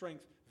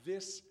strength.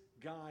 This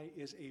guy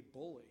is a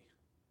bully.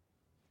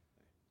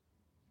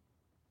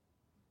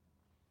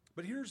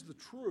 But here's the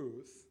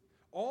truth.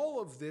 All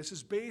of this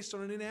is based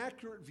on an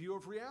inaccurate view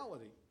of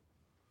reality.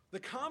 The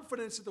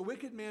confidence that the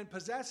wicked man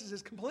possesses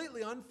is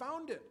completely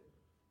unfounded.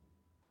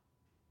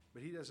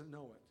 But he doesn't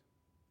know it.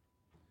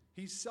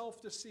 He's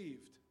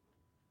self-deceived.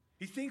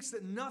 He thinks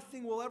that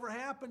nothing will ever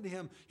happen to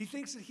him. He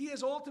thinks that he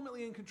is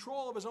ultimately in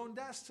control of his own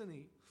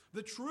destiny.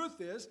 The truth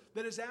is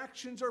that his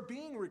actions are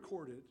being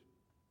recorded.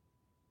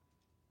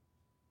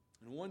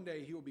 And one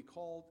day he will be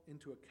called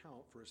into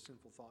account for his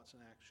sinful thoughts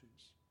and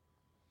actions.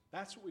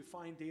 That's what we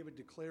find David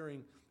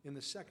declaring in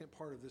the second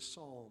part of this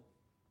psalm.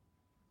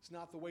 It's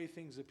not the way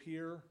things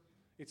appear,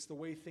 it's the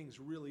way things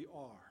really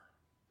are.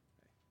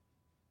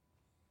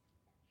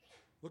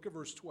 Look at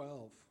verse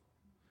 12.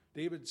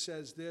 David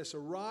says this,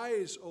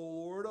 "Arise, O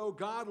Lord, O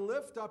God,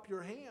 lift up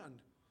your hand.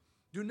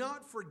 Do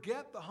not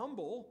forget the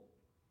humble.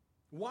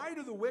 Why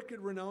do the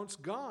wicked renounce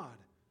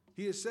God?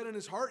 He has said in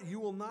his heart,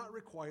 you will not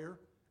require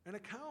an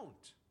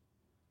account."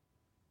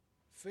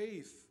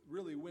 Faith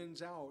really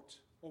wins out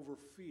over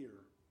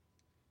fear.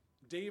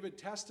 David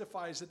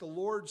testifies that the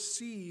Lord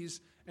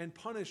sees and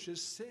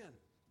punishes sin.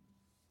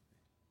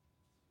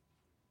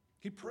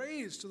 He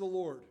prays to the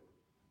Lord,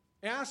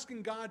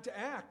 asking God to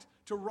act,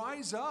 to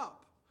rise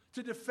up,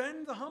 to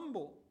defend the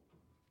humble,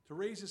 to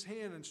raise his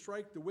hand and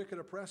strike the wicked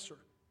oppressor.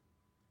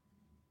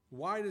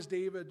 Why does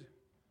David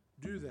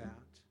do that?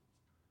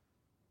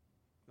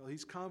 Well,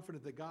 he's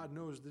confident that God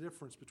knows the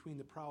difference between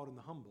the proud and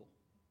the humble,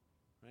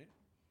 right?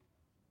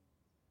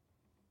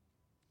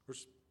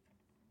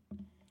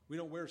 We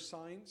don't wear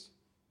signs.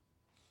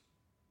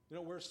 We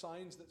don't wear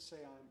signs that say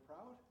I'm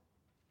proud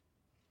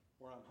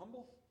or I'm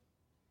humble.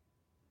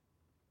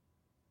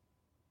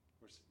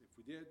 Or if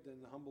we did,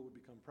 then the humble would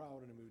become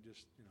proud and then we would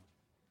just,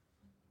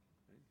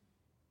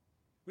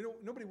 right?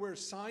 Nobody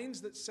wears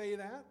signs that say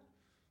that.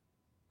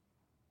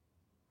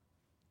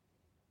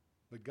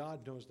 But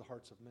God knows the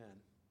hearts of men.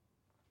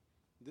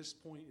 This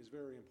point is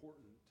very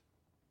important.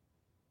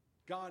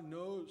 God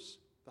knows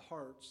the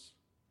hearts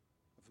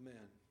of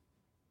men.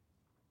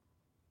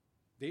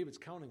 David's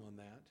counting on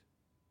that.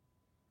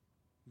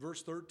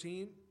 Verse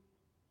 13,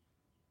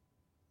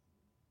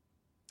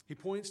 he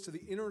points to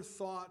the inner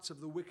thoughts of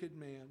the wicked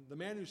man, the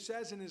man who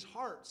says in his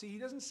heart, see, he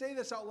doesn't say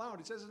this out loud,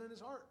 he says it in his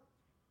heart,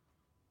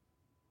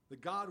 that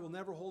God will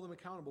never hold him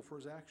accountable for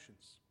his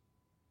actions.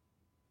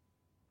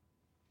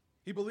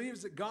 He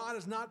believes that God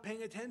is not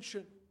paying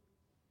attention.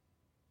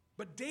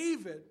 But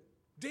David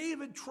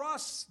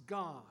trusts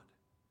God.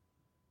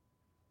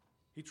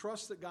 He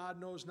trusts that God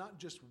knows not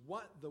just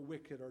what the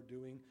wicked are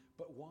doing,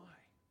 but why.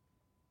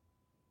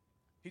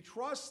 He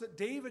trusts that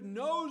David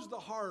knows the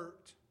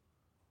heart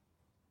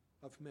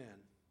of men.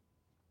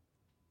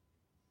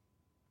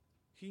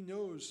 He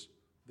knows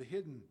the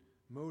hidden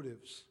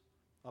motives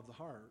of the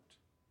heart.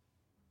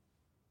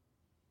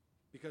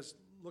 Because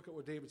look at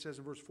what David says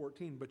in verse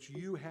 14, but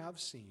you have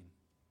seen.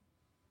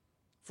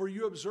 For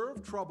you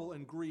observe trouble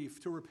and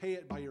grief to repay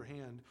it by your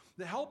hand.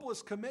 The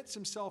helpless commits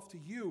himself to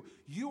you.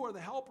 You are the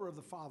helper of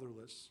the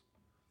fatherless.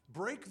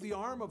 Break the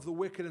arm of the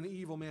wicked and the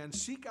evil man.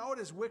 Seek out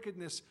his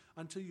wickedness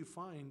until you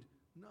find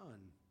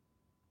none.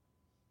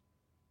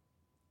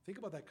 Think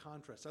about that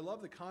contrast. I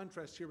love the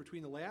contrast here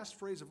between the last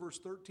phrase of verse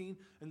 13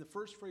 and the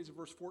first phrase of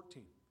verse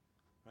 14.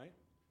 Right?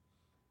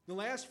 The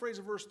last phrase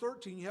of verse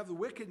 13, you have the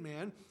wicked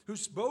man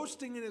who's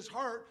boasting in his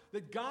heart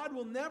that God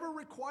will never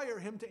require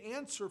him to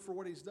answer for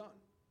what he's done.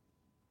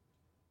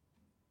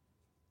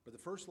 But the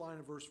first line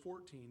of verse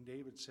 14,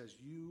 David says,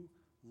 you,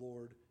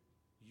 Lord,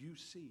 you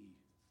see.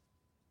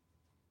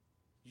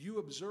 You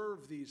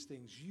observe these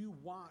things. You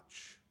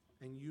watch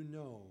and you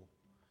know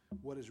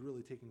what is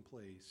really taking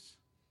place.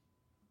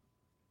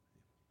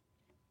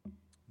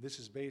 This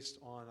is based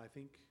on, I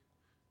think,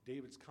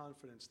 David's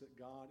confidence that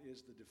God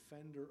is the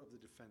defender of the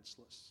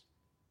defenseless.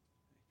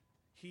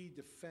 He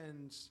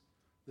defends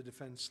the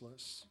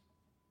defenseless.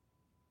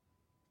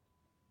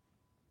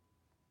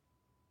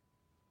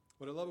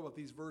 What I love about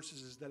these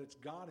verses is that it's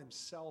God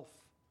himself.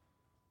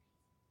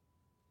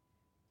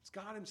 It's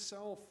God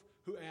himself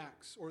who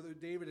acts, or that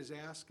David is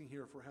asking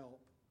here for help.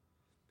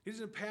 He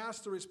doesn't pass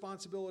the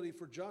responsibility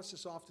for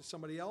justice off to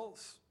somebody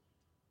else.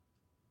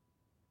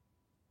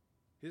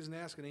 He doesn't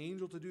ask an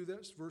angel to do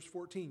this. Verse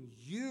 14,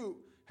 you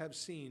have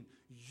seen,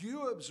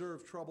 you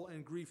observe trouble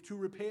and grief to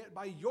repay it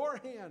by your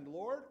hand,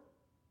 Lord.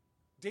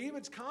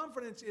 David's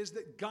confidence is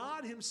that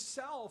God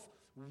himself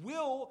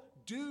will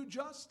do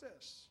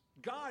justice.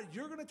 God,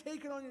 you're going to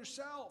take it on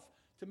yourself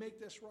to make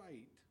this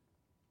right.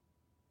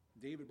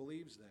 David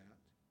believes that.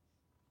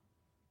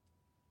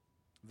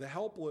 The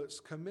helpless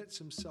commits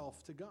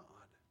himself to God.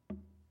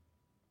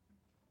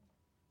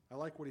 I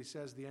like what he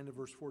says at the end of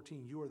verse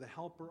 14. You are the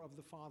helper of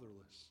the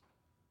fatherless.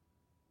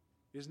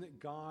 Isn't it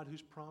God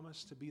who's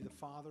promised to be the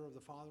father of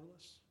the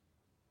fatherless?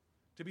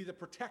 To be the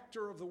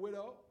protector of the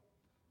widow?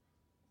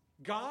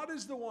 God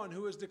is the one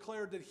who has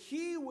declared that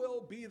he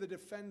will be the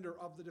defender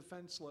of the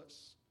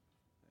defenseless.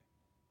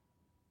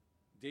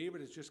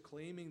 David is just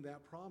claiming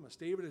that promise.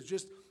 David is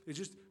just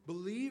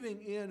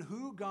believing in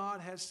who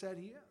God has said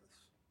he is.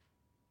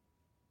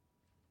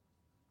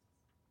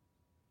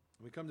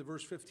 And we come to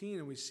verse 15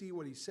 and we see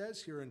what he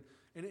says here, and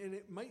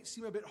it might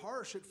seem a bit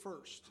harsh at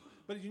first,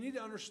 but you need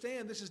to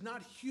understand this is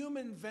not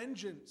human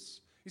vengeance.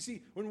 You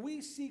see, when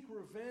we seek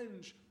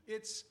revenge,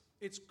 it's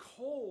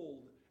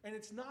cold and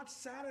it's not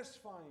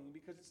satisfying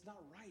because it's not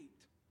right.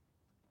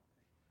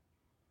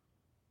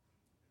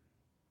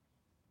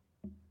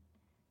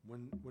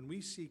 When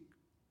we seek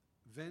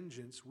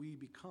vengeance, we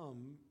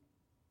become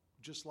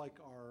just like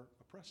our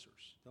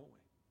oppressors, don't we?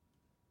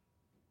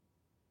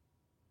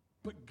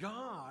 But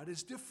God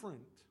is different.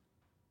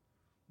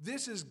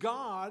 This is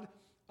God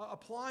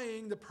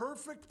applying the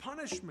perfect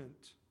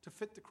punishment to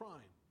fit the crime.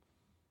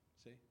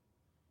 See?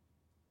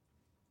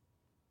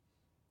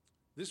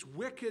 This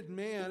wicked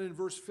man in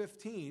verse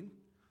 15,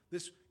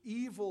 this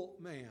evil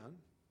man,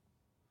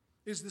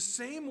 is the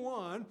same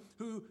one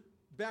who,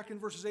 back in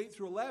verses 8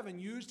 through 11,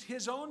 used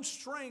his own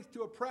strength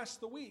to oppress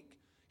the weak.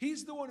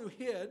 He's the one who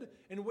hid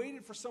and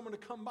waited for someone to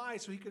come by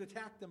so he could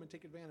attack them and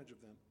take advantage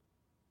of them.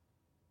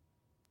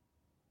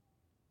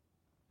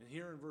 And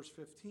here in verse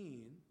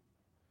 15,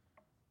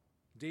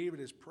 David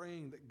is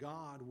praying that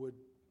God would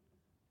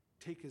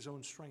take his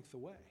own strength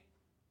away.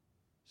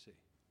 See,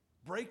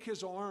 break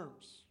his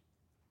arms.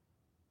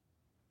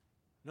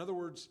 In other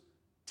words,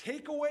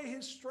 take away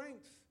his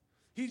strength.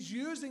 He's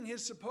using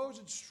his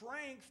supposed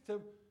strength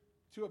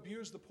to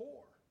abuse the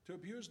poor, to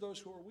abuse those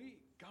who are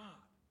weak. God,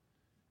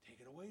 take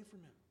it away from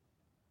him.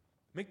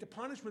 Make the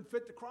punishment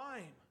fit the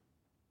crime.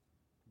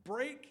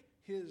 Break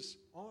his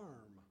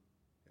arm.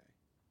 Okay.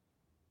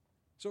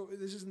 So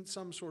this isn't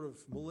some sort of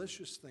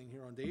malicious thing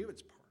here on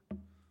David's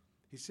part.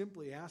 He's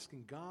simply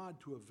asking God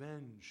to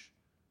avenge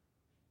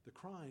the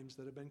crimes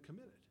that have been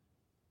committed.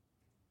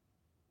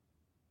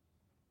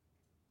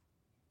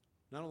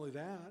 Not only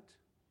that,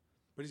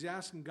 but he's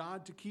asking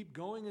God to keep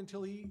going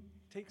until he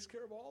takes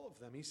care of all of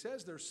them. He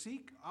says there,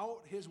 seek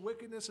out his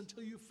wickedness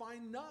until you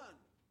find none.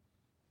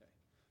 Okay.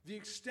 The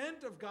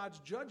extent of God's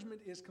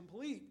judgment is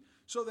complete,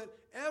 so that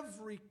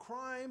every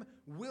crime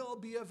will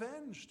be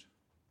avenged.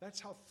 That's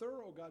how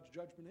thorough God's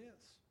judgment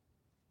is.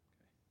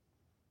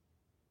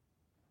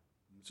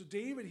 Okay. So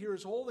David here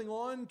is holding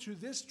on to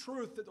this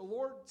truth that the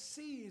Lord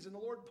sees and the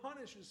Lord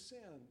punishes sin.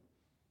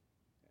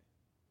 Okay.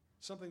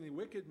 Something the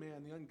wicked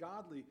man, the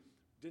ungodly,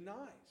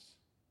 denies.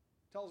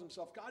 Tells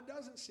himself, God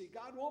doesn't see.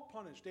 God won't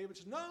punish. David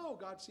says, no,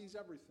 God sees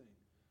everything.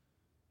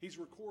 He's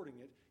recording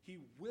it. He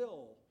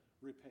will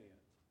repay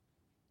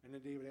it. And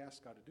then David asks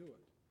God to do it.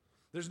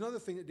 There's another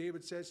thing that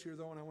David says here,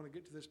 though, and I want to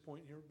get to this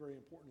point here, very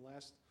important,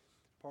 last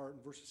part,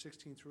 in verses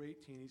 16 through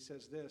 18. He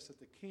says this, that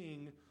the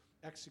king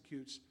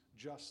executes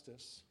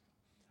justice.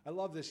 I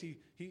love this. He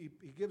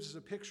gives us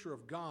a picture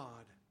of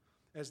God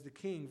as the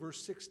king.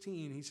 Verse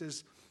 16, he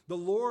says, the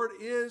Lord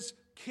is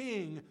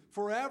king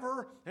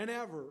forever and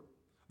ever.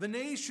 The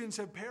nations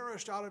have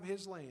perished out of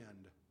his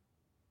land.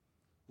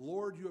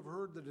 Lord, you have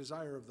heard the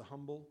desire of the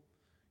humble.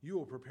 You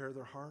will prepare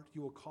their heart.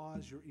 You will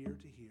cause your ear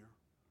to hear,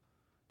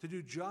 to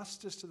do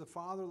justice to the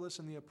fatherless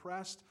and the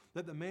oppressed,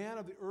 that the man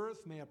of the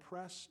earth may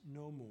oppress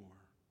no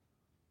more.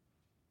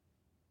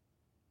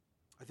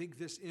 I think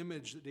this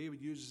image that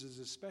David uses is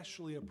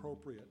especially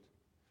appropriate.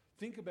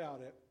 Think about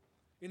it.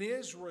 In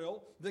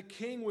Israel, the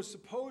king was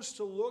supposed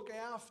to look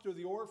after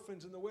the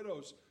orphans and the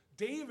widows.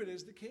 David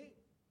is the king.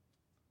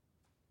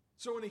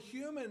 So in a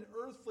human,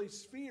 earthly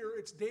sphere,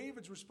 it's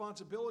David's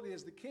responsibility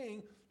as the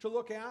king to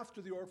look after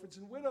the orphans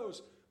and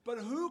widows. But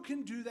who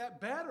can do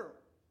that better?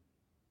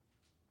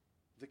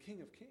 The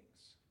King of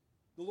Kings,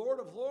 the Lord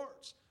of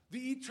Lords,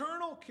 the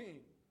eternal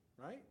King,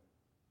 right?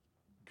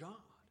 God,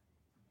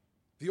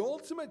 the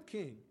ultimate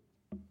King.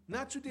 And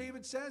that's what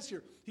David says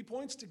here. He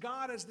points to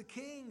God as the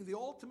King, the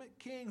ultimate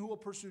King who will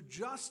pursue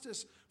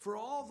justice for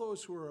all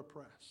those who are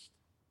oppressed.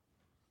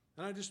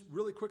 And I just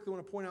really quickly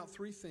want to point out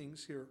three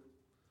things here.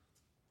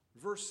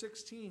 Verse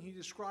 16, he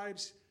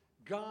describes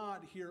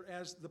God here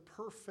as the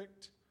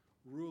perfect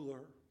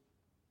ruler.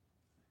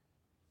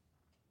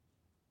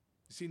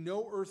 You see,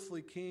 no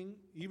earthly king,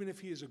 even if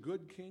he is a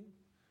good king,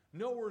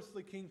 no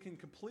earthly king can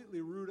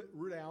completely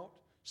root out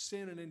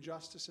sin and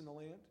injustice in the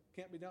land.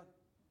 Can't be done.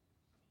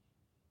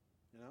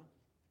 You know?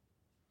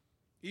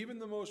 Even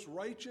the most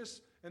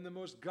righteous and the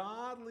most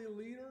godly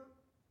leader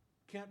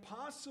can't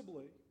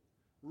possibly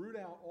root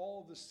out all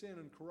of the sin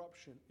and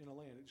corruption in a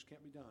land. It just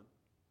can't be done.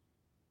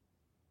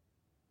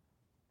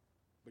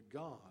 But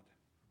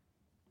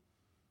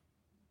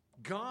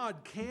God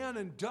can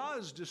and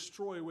does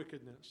destroy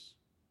wickedness.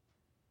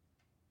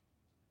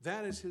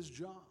 That is his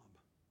job.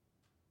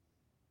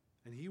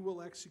 And he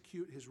will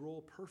execute his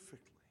role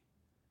perfectly.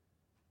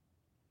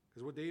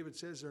 Because what David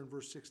says there in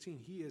verse 16,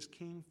 he is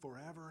king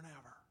forever and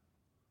ever.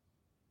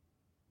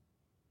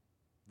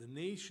 The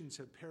nations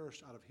have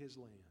perished out of his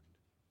land.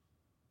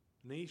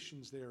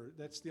 Nations there,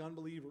 that's the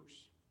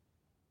unbelievers.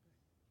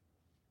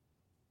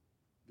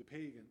 The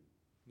pagan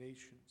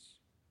nations.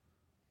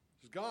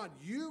 God,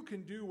 you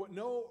can do what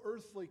no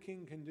earthly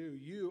king can do.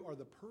 You are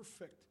the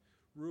perfect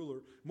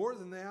ruler. More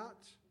than that,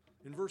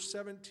 in verse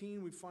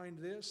 17 we find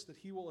this, that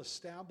he will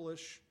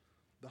establish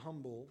the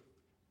humble.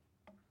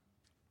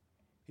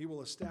 He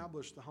will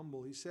establish the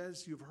humble. He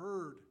says, you've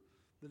heard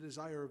the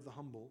desire of the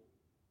humble.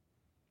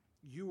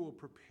 You will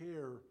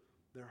prepare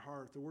their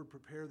heart. The word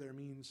prepare there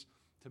means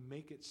to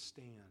make it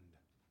stand,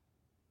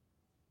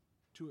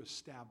 to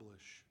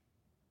establish.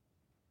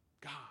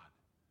 God,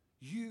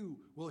 you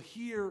will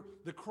hear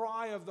the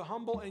cry of the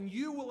humble and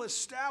you will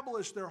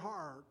establish their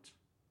heart. Okay.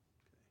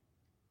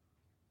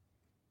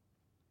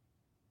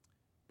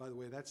 By the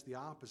way, that's the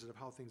opposite of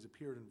how things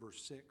appeared in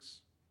verse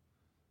 6.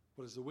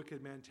 What does the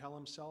wicked man tell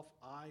himself?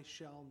 I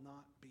shall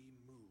not be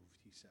moved,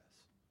 he says.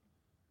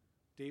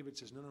 David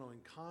says, no. In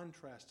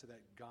contrast to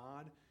that,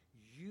 God,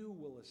 you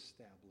will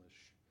establish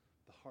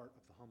the heart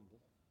of the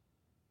humble.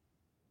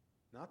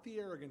 Not the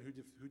arrogant who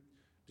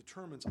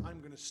determines, I'm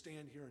going to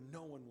stand here and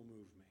no one will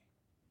move me.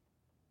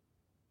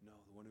 No,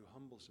 the one who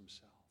humbles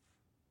himself.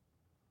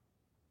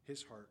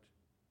 His heart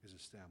is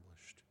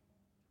established.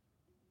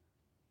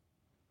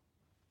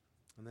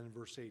 And then in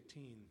verse 18,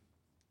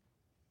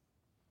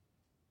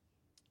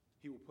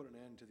 he will put an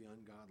end to the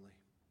ungodly.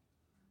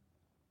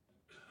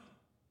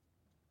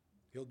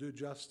 He'll do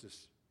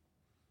justice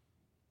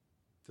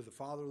to the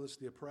fatherless,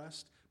 the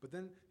oppressed. But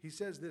then he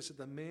says this, that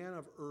the man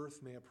of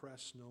earth may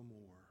oppress no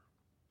more.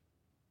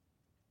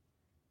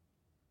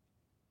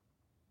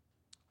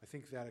 I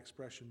think that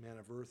expression, man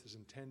of earth, is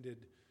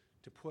intended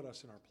to put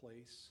us in our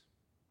place.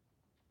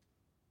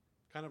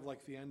 Kind of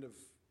like the end of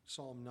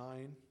Psalm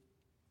 9.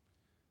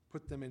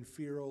 Put them in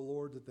fear, O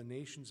Lord, that the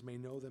nations may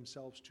know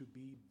themselves to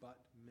be but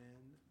men.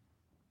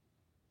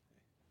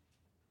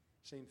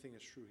 Same thing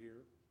is true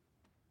here.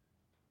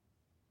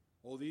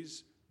 Oh,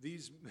 these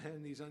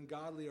men, these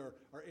ungodly, are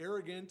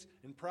arrogant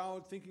and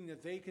proud, thinking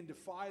that they can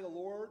defy the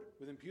Lord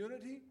with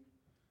impunity.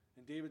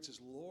 And David says,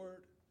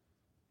 Lord,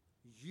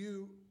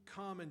 you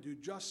come and do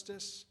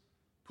justice.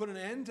 Put an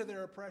end to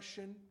their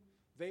oppression.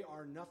 They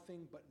are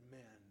nothing but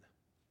men.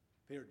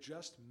 They are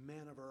just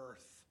men of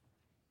earth.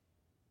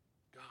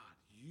 God,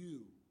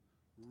 you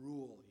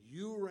rule.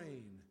 You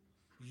reign.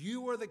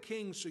 You are the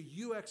king, so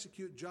you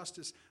execute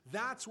justice.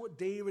 That's what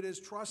David is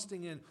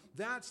trusting in.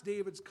 That's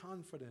David's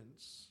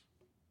confidence.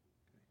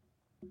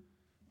 Okay.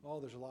 Oh,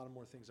 there's a lot of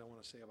more things I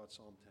want to say about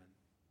Psalm 10.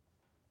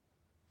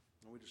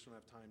 And we just don't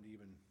have time to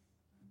even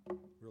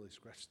really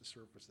scratch the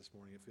surface this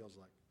morning, it feels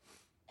like.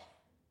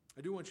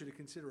 I do want you to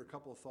consider a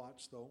couple of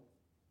thoughts, though,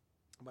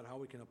 about how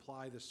we can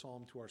apply this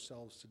psalm to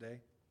ourselves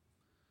today.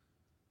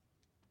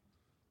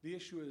 The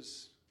issue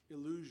is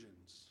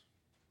illusions.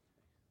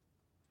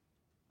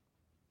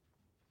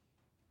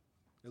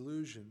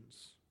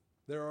 Illusions.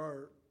 There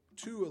are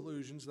two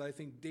illusions that I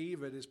think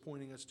David is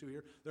pointing us to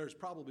here. There's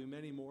probably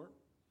many more.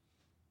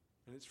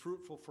 And it's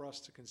fruitful for us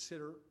to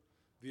consider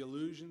the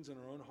illusions in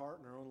our own heart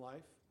and our own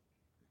life.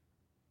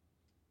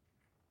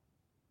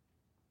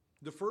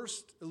 The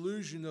first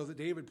illusion, though, that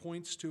David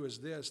points to is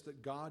this,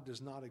 that God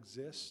does not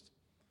exist.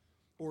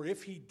 Or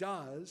if he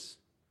does,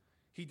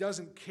 he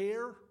doesn't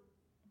care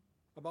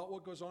about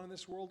what goes on in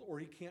this world, or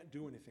he can't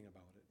do anything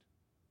about it.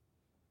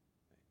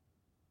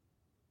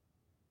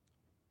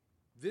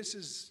 This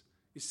is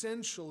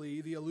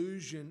essentially the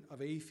illusion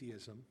of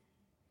atheism.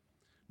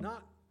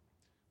 Not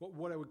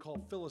what I would call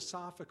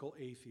philosophical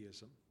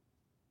atheism,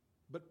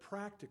 but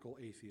practical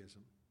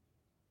atheism.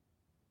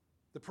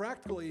 The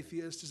practical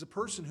atheist is a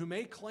person who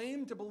may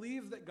claim to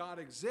believe that God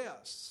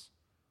exists,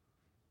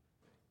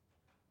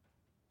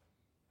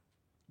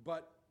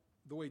 but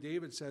the way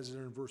David says it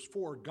in verse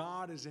 4,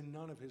 God is in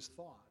none of his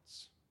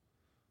thoughts.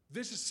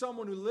 This is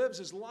someone who lives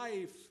his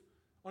life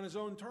on his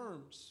own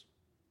terms,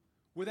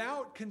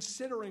 without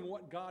considering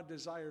what God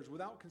desires,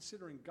 without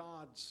considering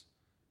God's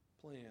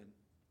plan.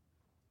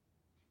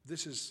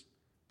 This is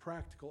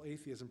practical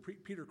atheism.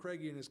 Peter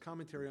Craigie, in his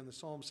commentary on the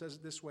psalm, says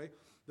it this way: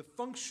 the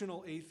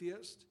functional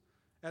atheist,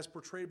 as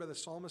portrayed by the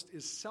psalmist,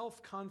 is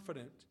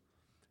self-confident,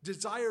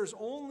 desires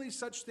only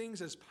such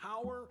things as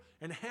power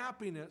and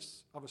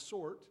happiness of a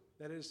sort,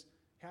 that is,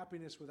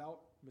 happiness without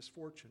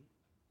misfortune.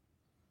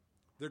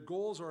 Their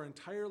goals are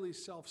entirely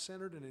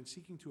self-centered, and in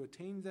seeking to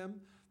attain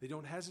them, they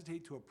don't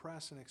hesitate to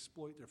oppress and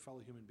exploit their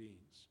fellow human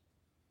beings.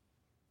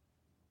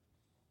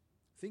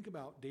 Think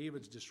about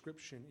David's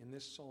description in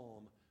this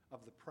psalm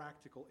of the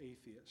practical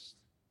atheist.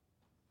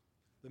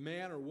 The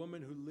man or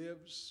woman who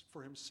lives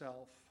for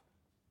himself,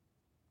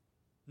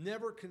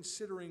 never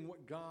considering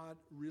what God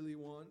really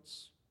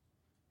wants,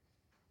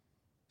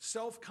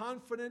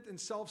 self-confident and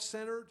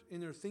self-centered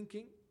in their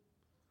thinking,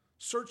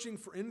 searching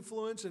for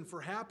influence and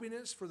for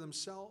happiness for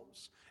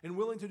themselves, and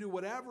willing to do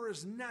whatever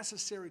is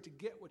necessary to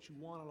get what you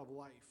want out of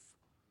life.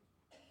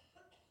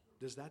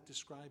 Does that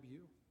describe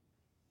you?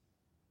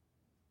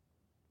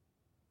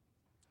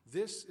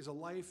 This is a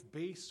life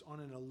based on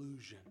an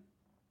illusion.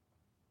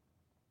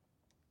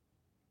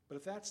 But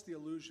if that's the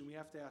illusion, we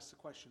have to ask the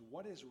question,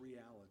 what is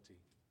reality?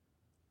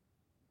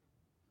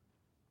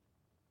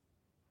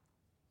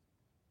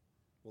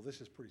 Well,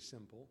 this is pretty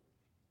simple.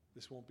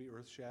 This won't be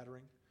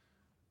earth-shattering.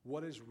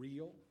 What is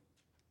real?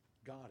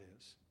 God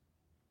is.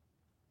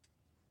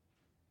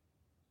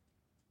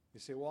 You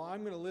say, well,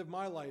 I'm going to live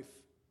my life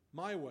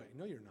my way.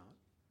 No, you're not.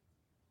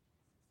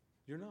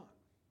 You're not.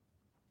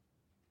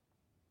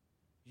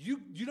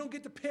 You don't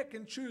get to pick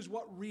and choose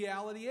what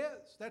reality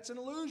is. That's an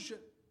illusion.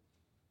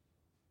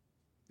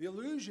 The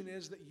illusion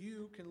is that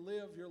you can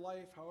live your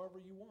life however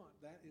you want.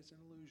 That is an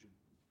illusion.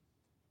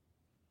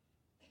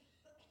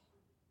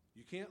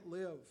 You can't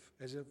live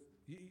as if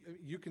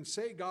you can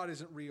say God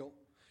isn't real.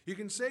 You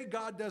can say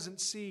God doesn't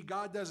see,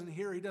 God doesn't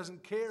hear, he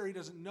doesn't care, he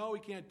doesn't know, he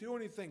can't do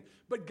anything.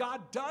 But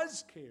God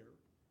does care.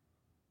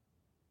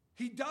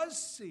 He does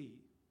see.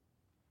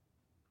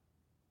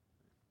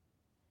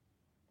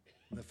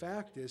 And the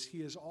fact is, he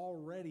has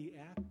already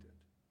acted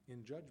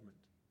in judgment.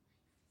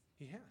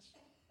 He has.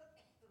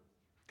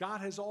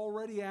 God has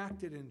already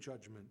acted in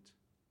judgment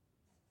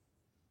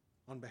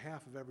on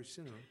behalf of every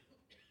sinner.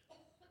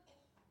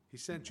 He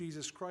sent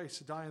Jesus Christ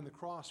to die on the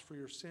cross for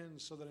your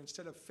sins so that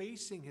instead of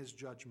facing his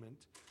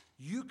judgment,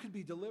 you could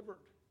be delivered.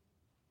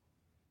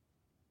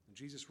 And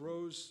Jesus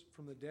rose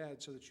from the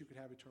dead so that you could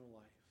have eternal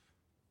life.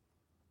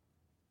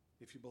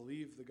 If you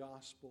believe the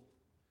gospel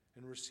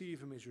and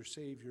receive him as your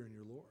Savior and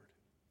your Lord.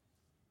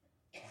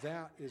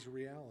 That is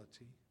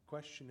reality.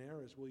 Question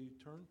there is, will you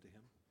turn to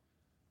him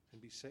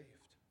and be saved?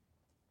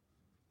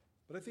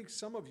 But I think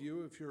some of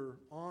you, if you're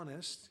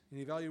honest in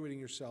evaluating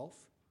yourself,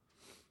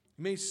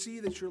 may see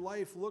that your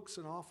life looks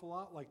an awful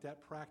lot like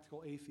that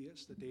practical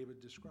atheist that David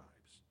describes.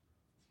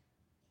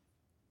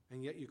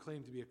 and yet you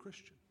claim to be a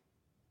Christian.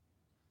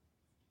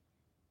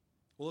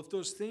 Well, if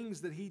those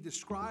things that he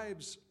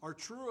describes are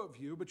true of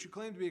you, but you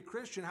claim to be a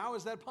Christian, how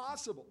is that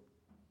possible?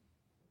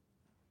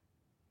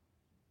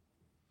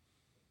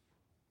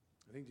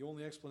 I think the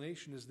only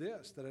explanation is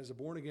this, that as a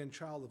born-again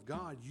child of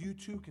God, you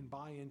too can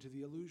buy into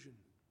the illusion.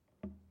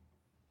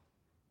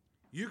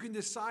 You can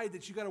decide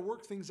that you got to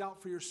work things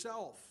out for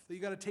yourself, that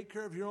you got to take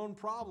care of your own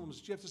problems,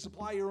 that you have to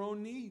supply your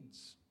own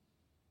needs.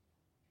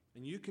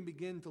 And you can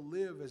begin to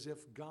live as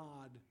if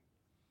God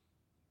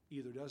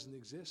either doesn't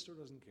exist or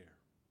doesn't care.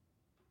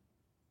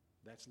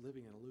 That's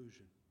living an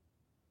illusion.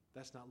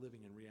 That's not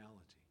living in reality.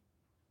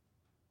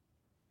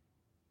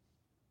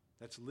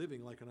 That's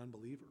living like an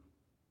unbeliever.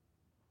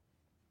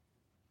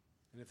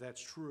 And if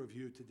that's true of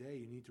you today,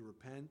 you need to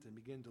repent and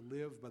begin to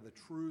live by the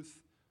truth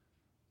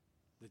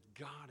that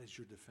God is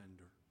your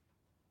defender.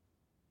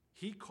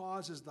 He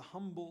causes the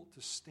humble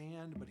to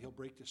stand, but he'll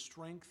break the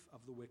strength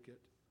of the wicked.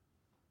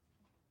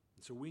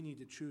 And so we need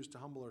to choose to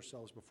humble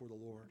ourselves before the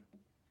Lord.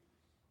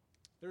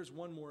 There's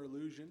one more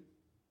illusion.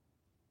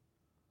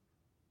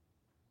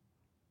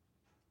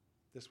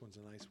 This one's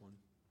a nice one.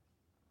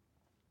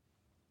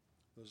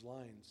 Those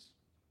lines,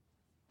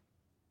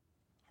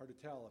 hard to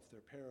tell if they're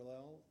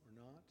parallel or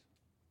not.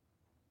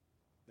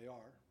 They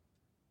are.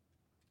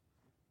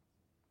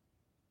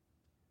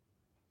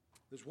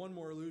 There's one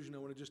more illusion I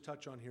want to just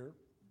touch on here.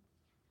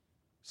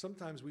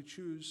 Sometimes we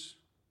choose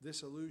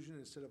this illusion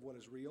instead of what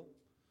is real.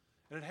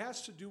 And it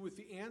has to do with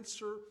the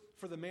answer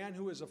for the man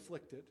who is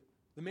afflicted,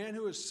 the man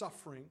who is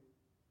suffering.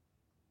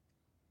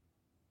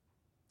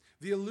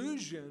 The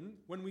illusion,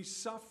 when we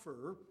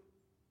suffer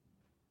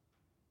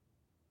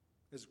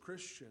as a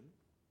Christian,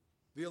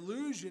 the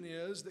illusion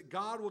is that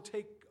God will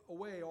take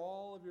away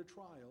all of your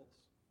trials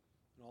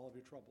and all of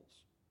your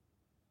troubles.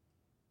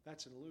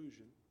 That's an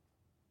illusion.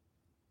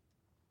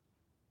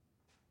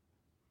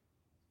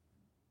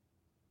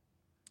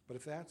 But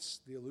if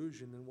that's the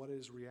illusion, then what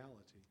is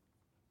reality?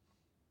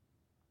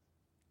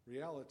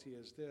 Reality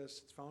is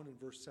this. It's found in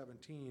verse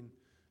 17.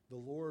 The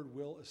Lord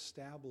will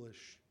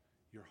establish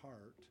your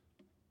heart.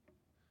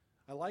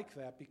 I like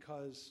that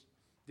because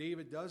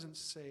David doesn't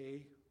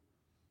say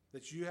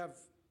that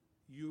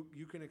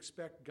you can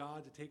expect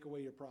God to take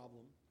away your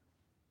problem.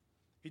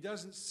 He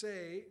doesn't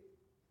say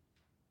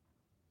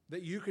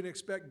that you can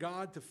expect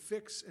God to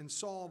fix and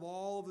solve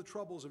all of the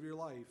troubles of your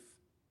life.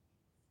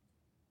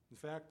 In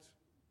fact,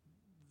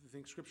 I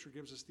think Scripture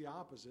gives us the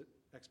opposite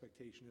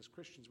expectation. As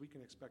Christians, we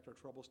can expect our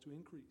troubles to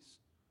increase,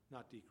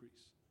 not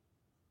decrease.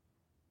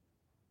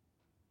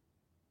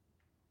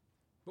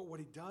 But what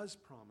he does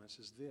promise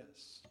is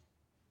this: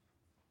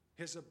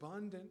 his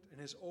abundant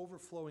and his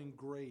overflowing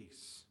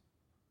grace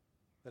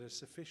that is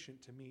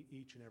sufficient to meet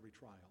each and every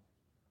trial.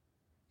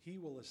 He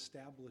will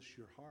establish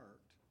your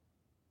heart.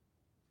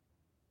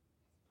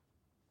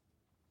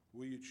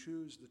 Will you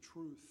choose the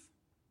truth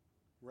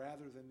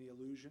rather than the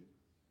illusion?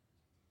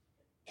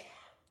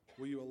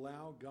 Will you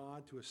allow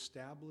God to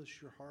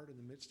establish your heart in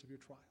the midst of your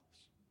trials?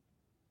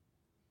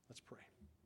 Let's pray.